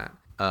from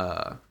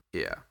that.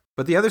 Yeah.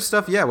 But the other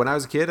stuff, yeah, when I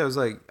was a kid, I was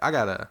like,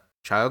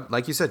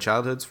 like you said,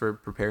 childhood's for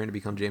preparing to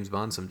become James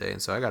Bond someday.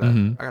 And so I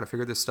gotta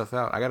figure this stuff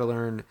out. I gotta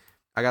learn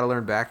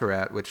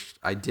Baccarat, which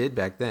I did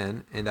back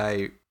then. And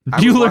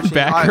you learned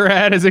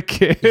Baccarat as a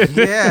kid.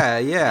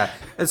 Yeah.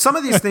 And some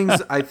of these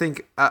things, I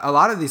think, a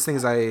lot of these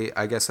things,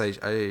 I guess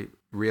I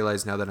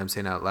realize now that I'm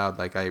saying out loud,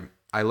 like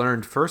I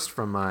learned first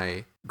from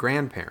my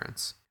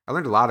grandparents. I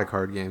learned a lot of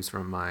card games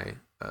from my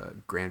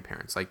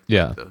grandparents, like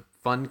the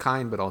fun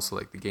kind, but also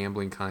like the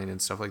gambling kind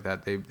and stuff like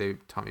that. They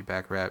taught me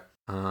Baccarat.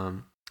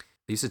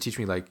 They used to teach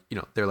me like, you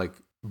know, they're like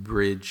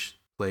bridge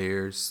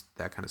players,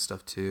 that kind of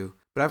stuff too.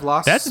 But I've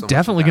lost. That's so much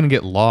definitely of that. going to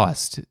get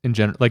lost in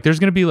general. Like there's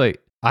going to be like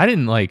I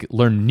didn't like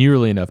learn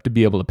nearly enough to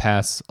be able to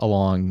pass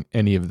along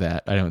any of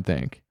that, I don't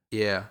think.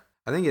 Yeah.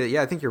 I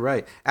think you're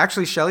right.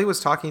 Actually, Shelly was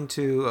talking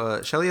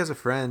to Shelly has a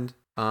friend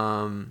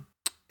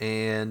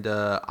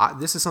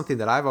this is something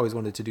that I've always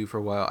wanted to do for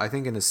a while. I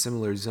think in a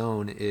similar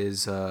zone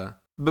is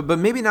but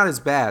maybe not as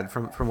bad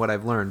from what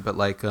I've learned, but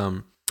like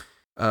playing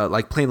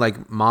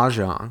like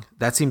Mahjong.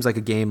 That seems like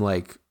a game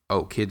like,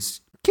 oh, kids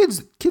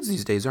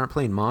these days aren't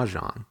playing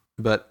Mahjong.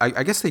 But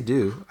I guess they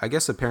do. I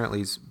guess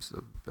apparently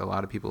a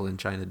lot of people in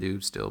China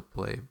do still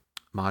play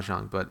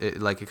Mahjong, but it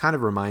kind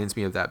of reminds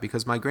me of that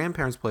because my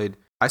grandparents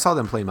I saw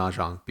them play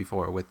Mahjong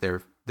before with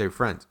their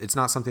friends. It's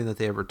not something that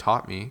they ever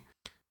taught me.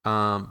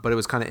 But it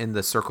was kind of in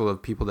the circle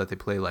of people that they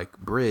play like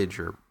bridge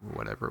or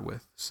whatever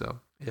with. So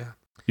yeah.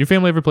 Your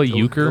family ever play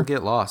euchre? They'll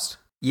get lost.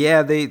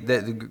 Yeah,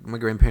 my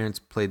grandparents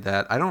played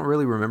that. I don't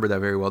really remember that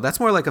very well. That's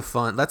more like a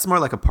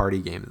party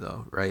game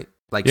though, right?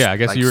 Like yeah, I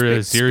guess you were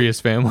a serious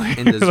family.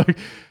 In the, like,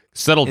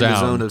 settle down. The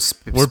zone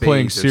of we're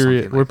playing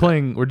serious. We're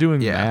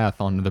doing Yeah.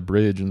 math on the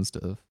bridge and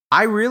stuff.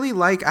 I really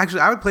like.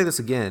 Actually, I would play this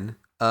again.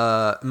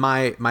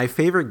 My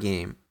favorite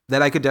game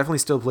that I could definitely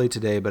still play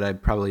today, but I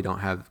probably don't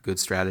have good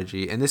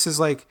strategy. And this is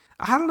like,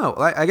 I don't know.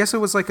 I guess it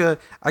was like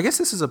I guess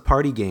this is a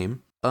party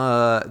game.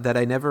 That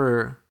I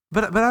never.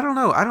 But I don't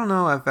know. I don't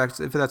know if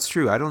that's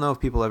true. I don't know if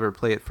people ever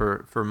play it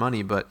for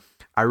money. But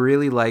I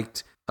really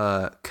liked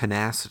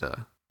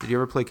Canasta. Did you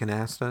ever play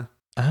Canasta?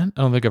 I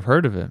don't think I've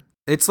heard of it.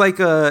 It's like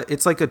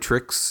a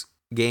tricks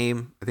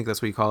game. I think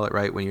that's what you call it,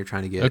 right? When you're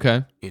trying to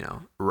get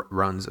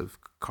runs of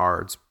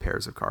cards,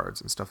 pairs of cards,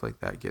 and stuff like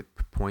that, get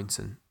points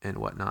and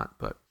whatnot.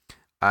 But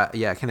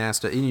yeah,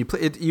 Canasta, and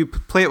you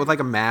play it with like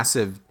a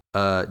massive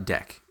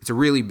deck. It's a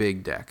really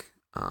big deck.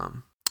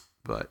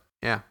 But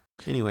yeah.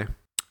 Anyway,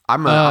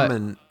 I'm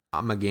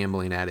a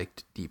gambling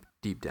addict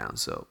deep down.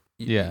 So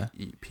you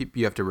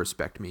have to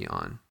respect me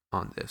on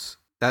this.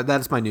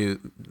 That's my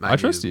I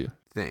trust you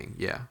thing.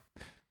 Yeah.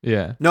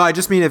 Yeah. No, I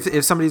just mean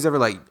if somebody's ever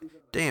like,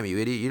 damn, you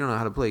idiot, you don't know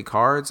how to play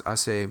cards, I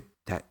say,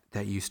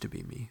 that used to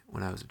be me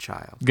when I was a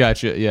child.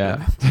 Gotcha.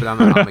 Yeah. But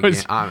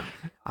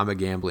I'm a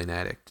gambling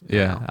addict.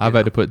 Yeah. I've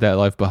had to put that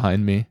life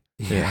behind me.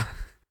 Yeah.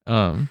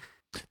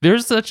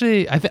 There's such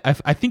a,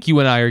 I think you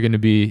and I are going to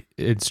be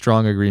in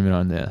strong agreement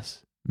on this.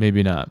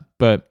 Maybe not,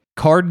 but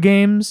card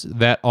games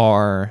that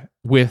are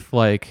with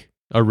like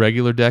a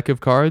regular deck of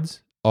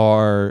cards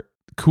are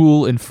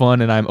cool and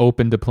fun, and I'm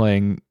open to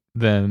playing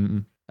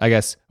them. I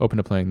guess open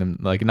to playing them,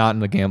 like not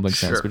in the gambling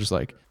sense, but just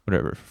like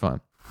whatever for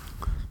fun.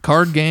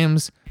 Card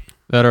games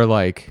that are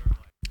like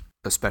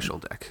a special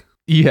deck.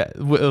 Yeah,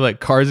 like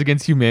Cards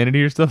Against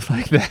Humanity or stuff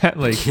like that.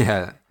 Like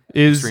yeah,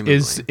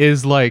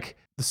 is like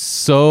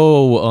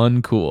so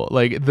uncool.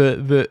 Like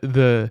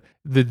the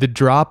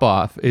drop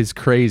off is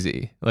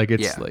crazy. Like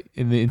it's like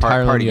in the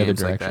entirely the other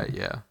direction. Like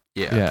that,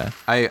 yeah.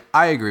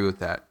 I agree with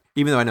that.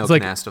 Even though I know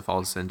Canasta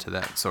falls into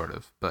that sort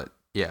of, but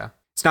yeah,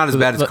 it's not as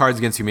bad as Cards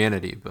Against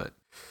Humanity, but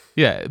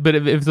yeah. But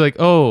if it's like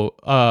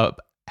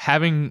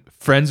having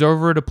friends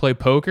over to play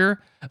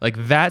poker,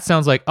 like that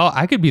sounds like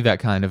I could be that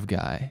kind of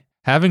guy.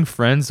 Having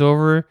friends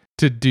over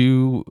to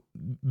do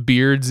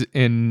beards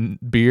and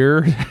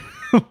beer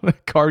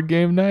card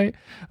game night,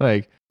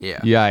 like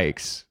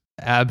yikes,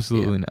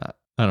 absolutely not.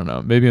 I don't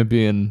know, maybe I'm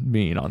being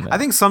mean on that. I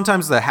think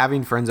sometimes the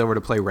having friends over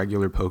to play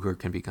regular poker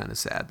can be kind of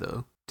sad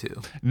though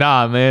too.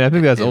 Nah, man, I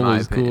think that's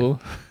always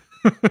cool.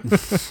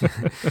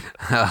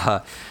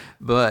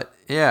 But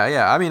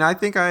yeah, I mean, I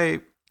think I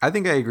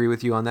agree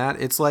with you on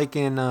that. It's like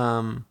in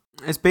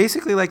it's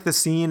basically like the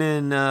scene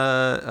in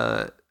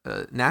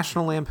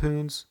National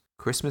Lampoon's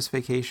Christmas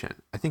Vacation.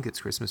 I think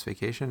it's Christmas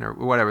Vacation or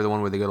whatever, the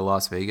one where they go to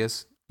Las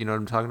Vegas. You know what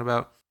I'm talking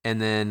about?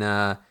 And then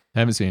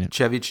haven't seen it.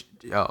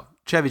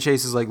 Chevy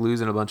Chase is like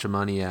losing a bunch of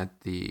money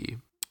at the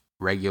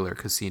regular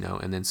casino,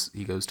 and then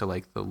he goes to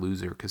like the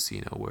loser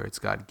casino where it's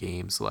got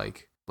games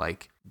like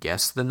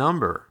guess the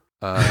number,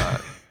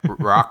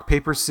 rock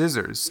paper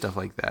scissors, stuff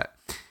like that.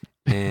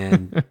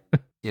 And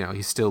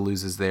he still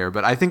loses there.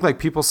 But I think I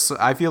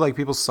feel like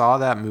people saw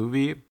that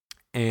movie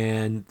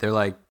and they're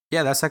like,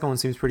 yeah, that second one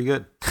seems pretty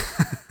good.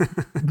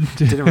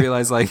 Didn't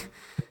realize that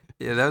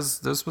was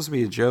supposed to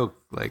be a joke.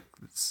 Like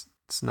it's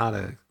not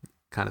a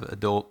kind of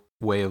adult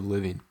way of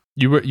living.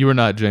 You were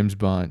not James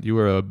Bond. You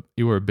were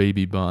a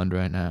baby Bond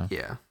right now.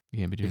 Yeah. You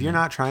can't be doing if you're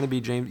not trying to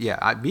be James,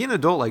 be an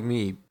adult like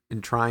me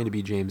and trying to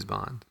be James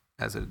Bond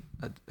as a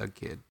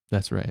kid.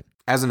 That's right.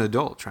 As an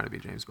adult trying to be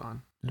James Bond.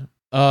 Yeah.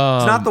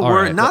 It's not the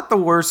worst. Not the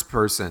worst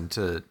person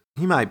to.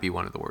 He might be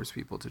one of the worst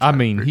people to. Try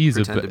he's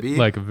pretend to be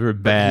like a very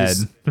bad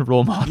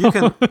role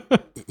model.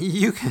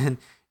 You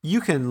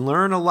can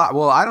learn a lot.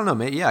 Well, I don't know.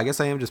 Maybe, I guess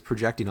I am just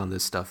projecting on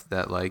this stuff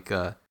that like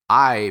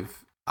I've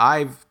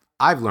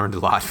learned a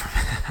lot from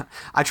him.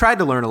 I tried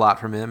to learn a lot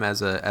from him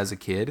as a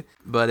kid,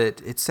 but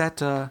it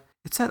set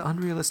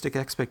unrealistic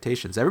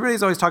expectations.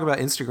 Everybody's always talking about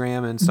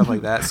Instagram and stuff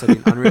like that,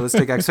 setting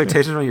unrealistic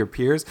expectations on your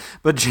peers.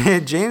 But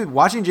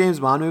watching James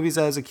Bond movies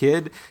as a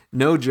kid,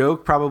 no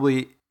joke,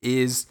 probably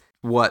is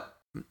what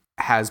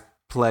has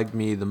plagued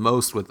me the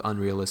most with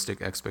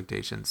unrealistic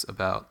expectations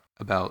about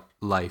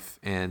life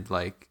and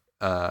like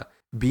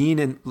being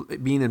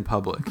in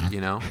public,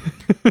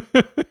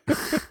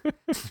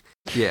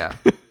 Yeah.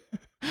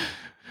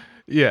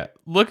 Yeah,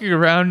 looking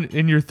around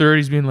in your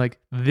 30s being like,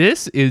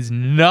 this is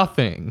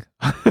nothing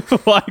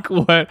like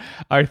what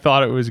I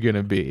thought it was going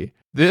to be.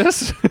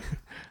 This?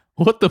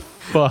 What the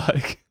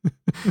fuck?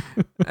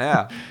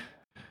 Yeah.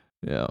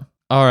 Yeah.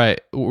 All right.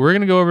 We're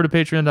going to go over to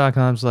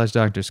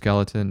patreon.com/Dr.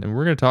 Skeleton, and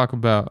we're going to talk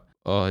about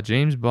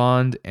James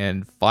Bond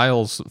and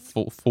files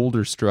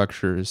folder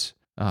structures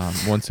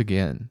once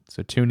again.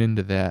 So tune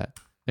into that.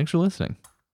 Thanks for listening.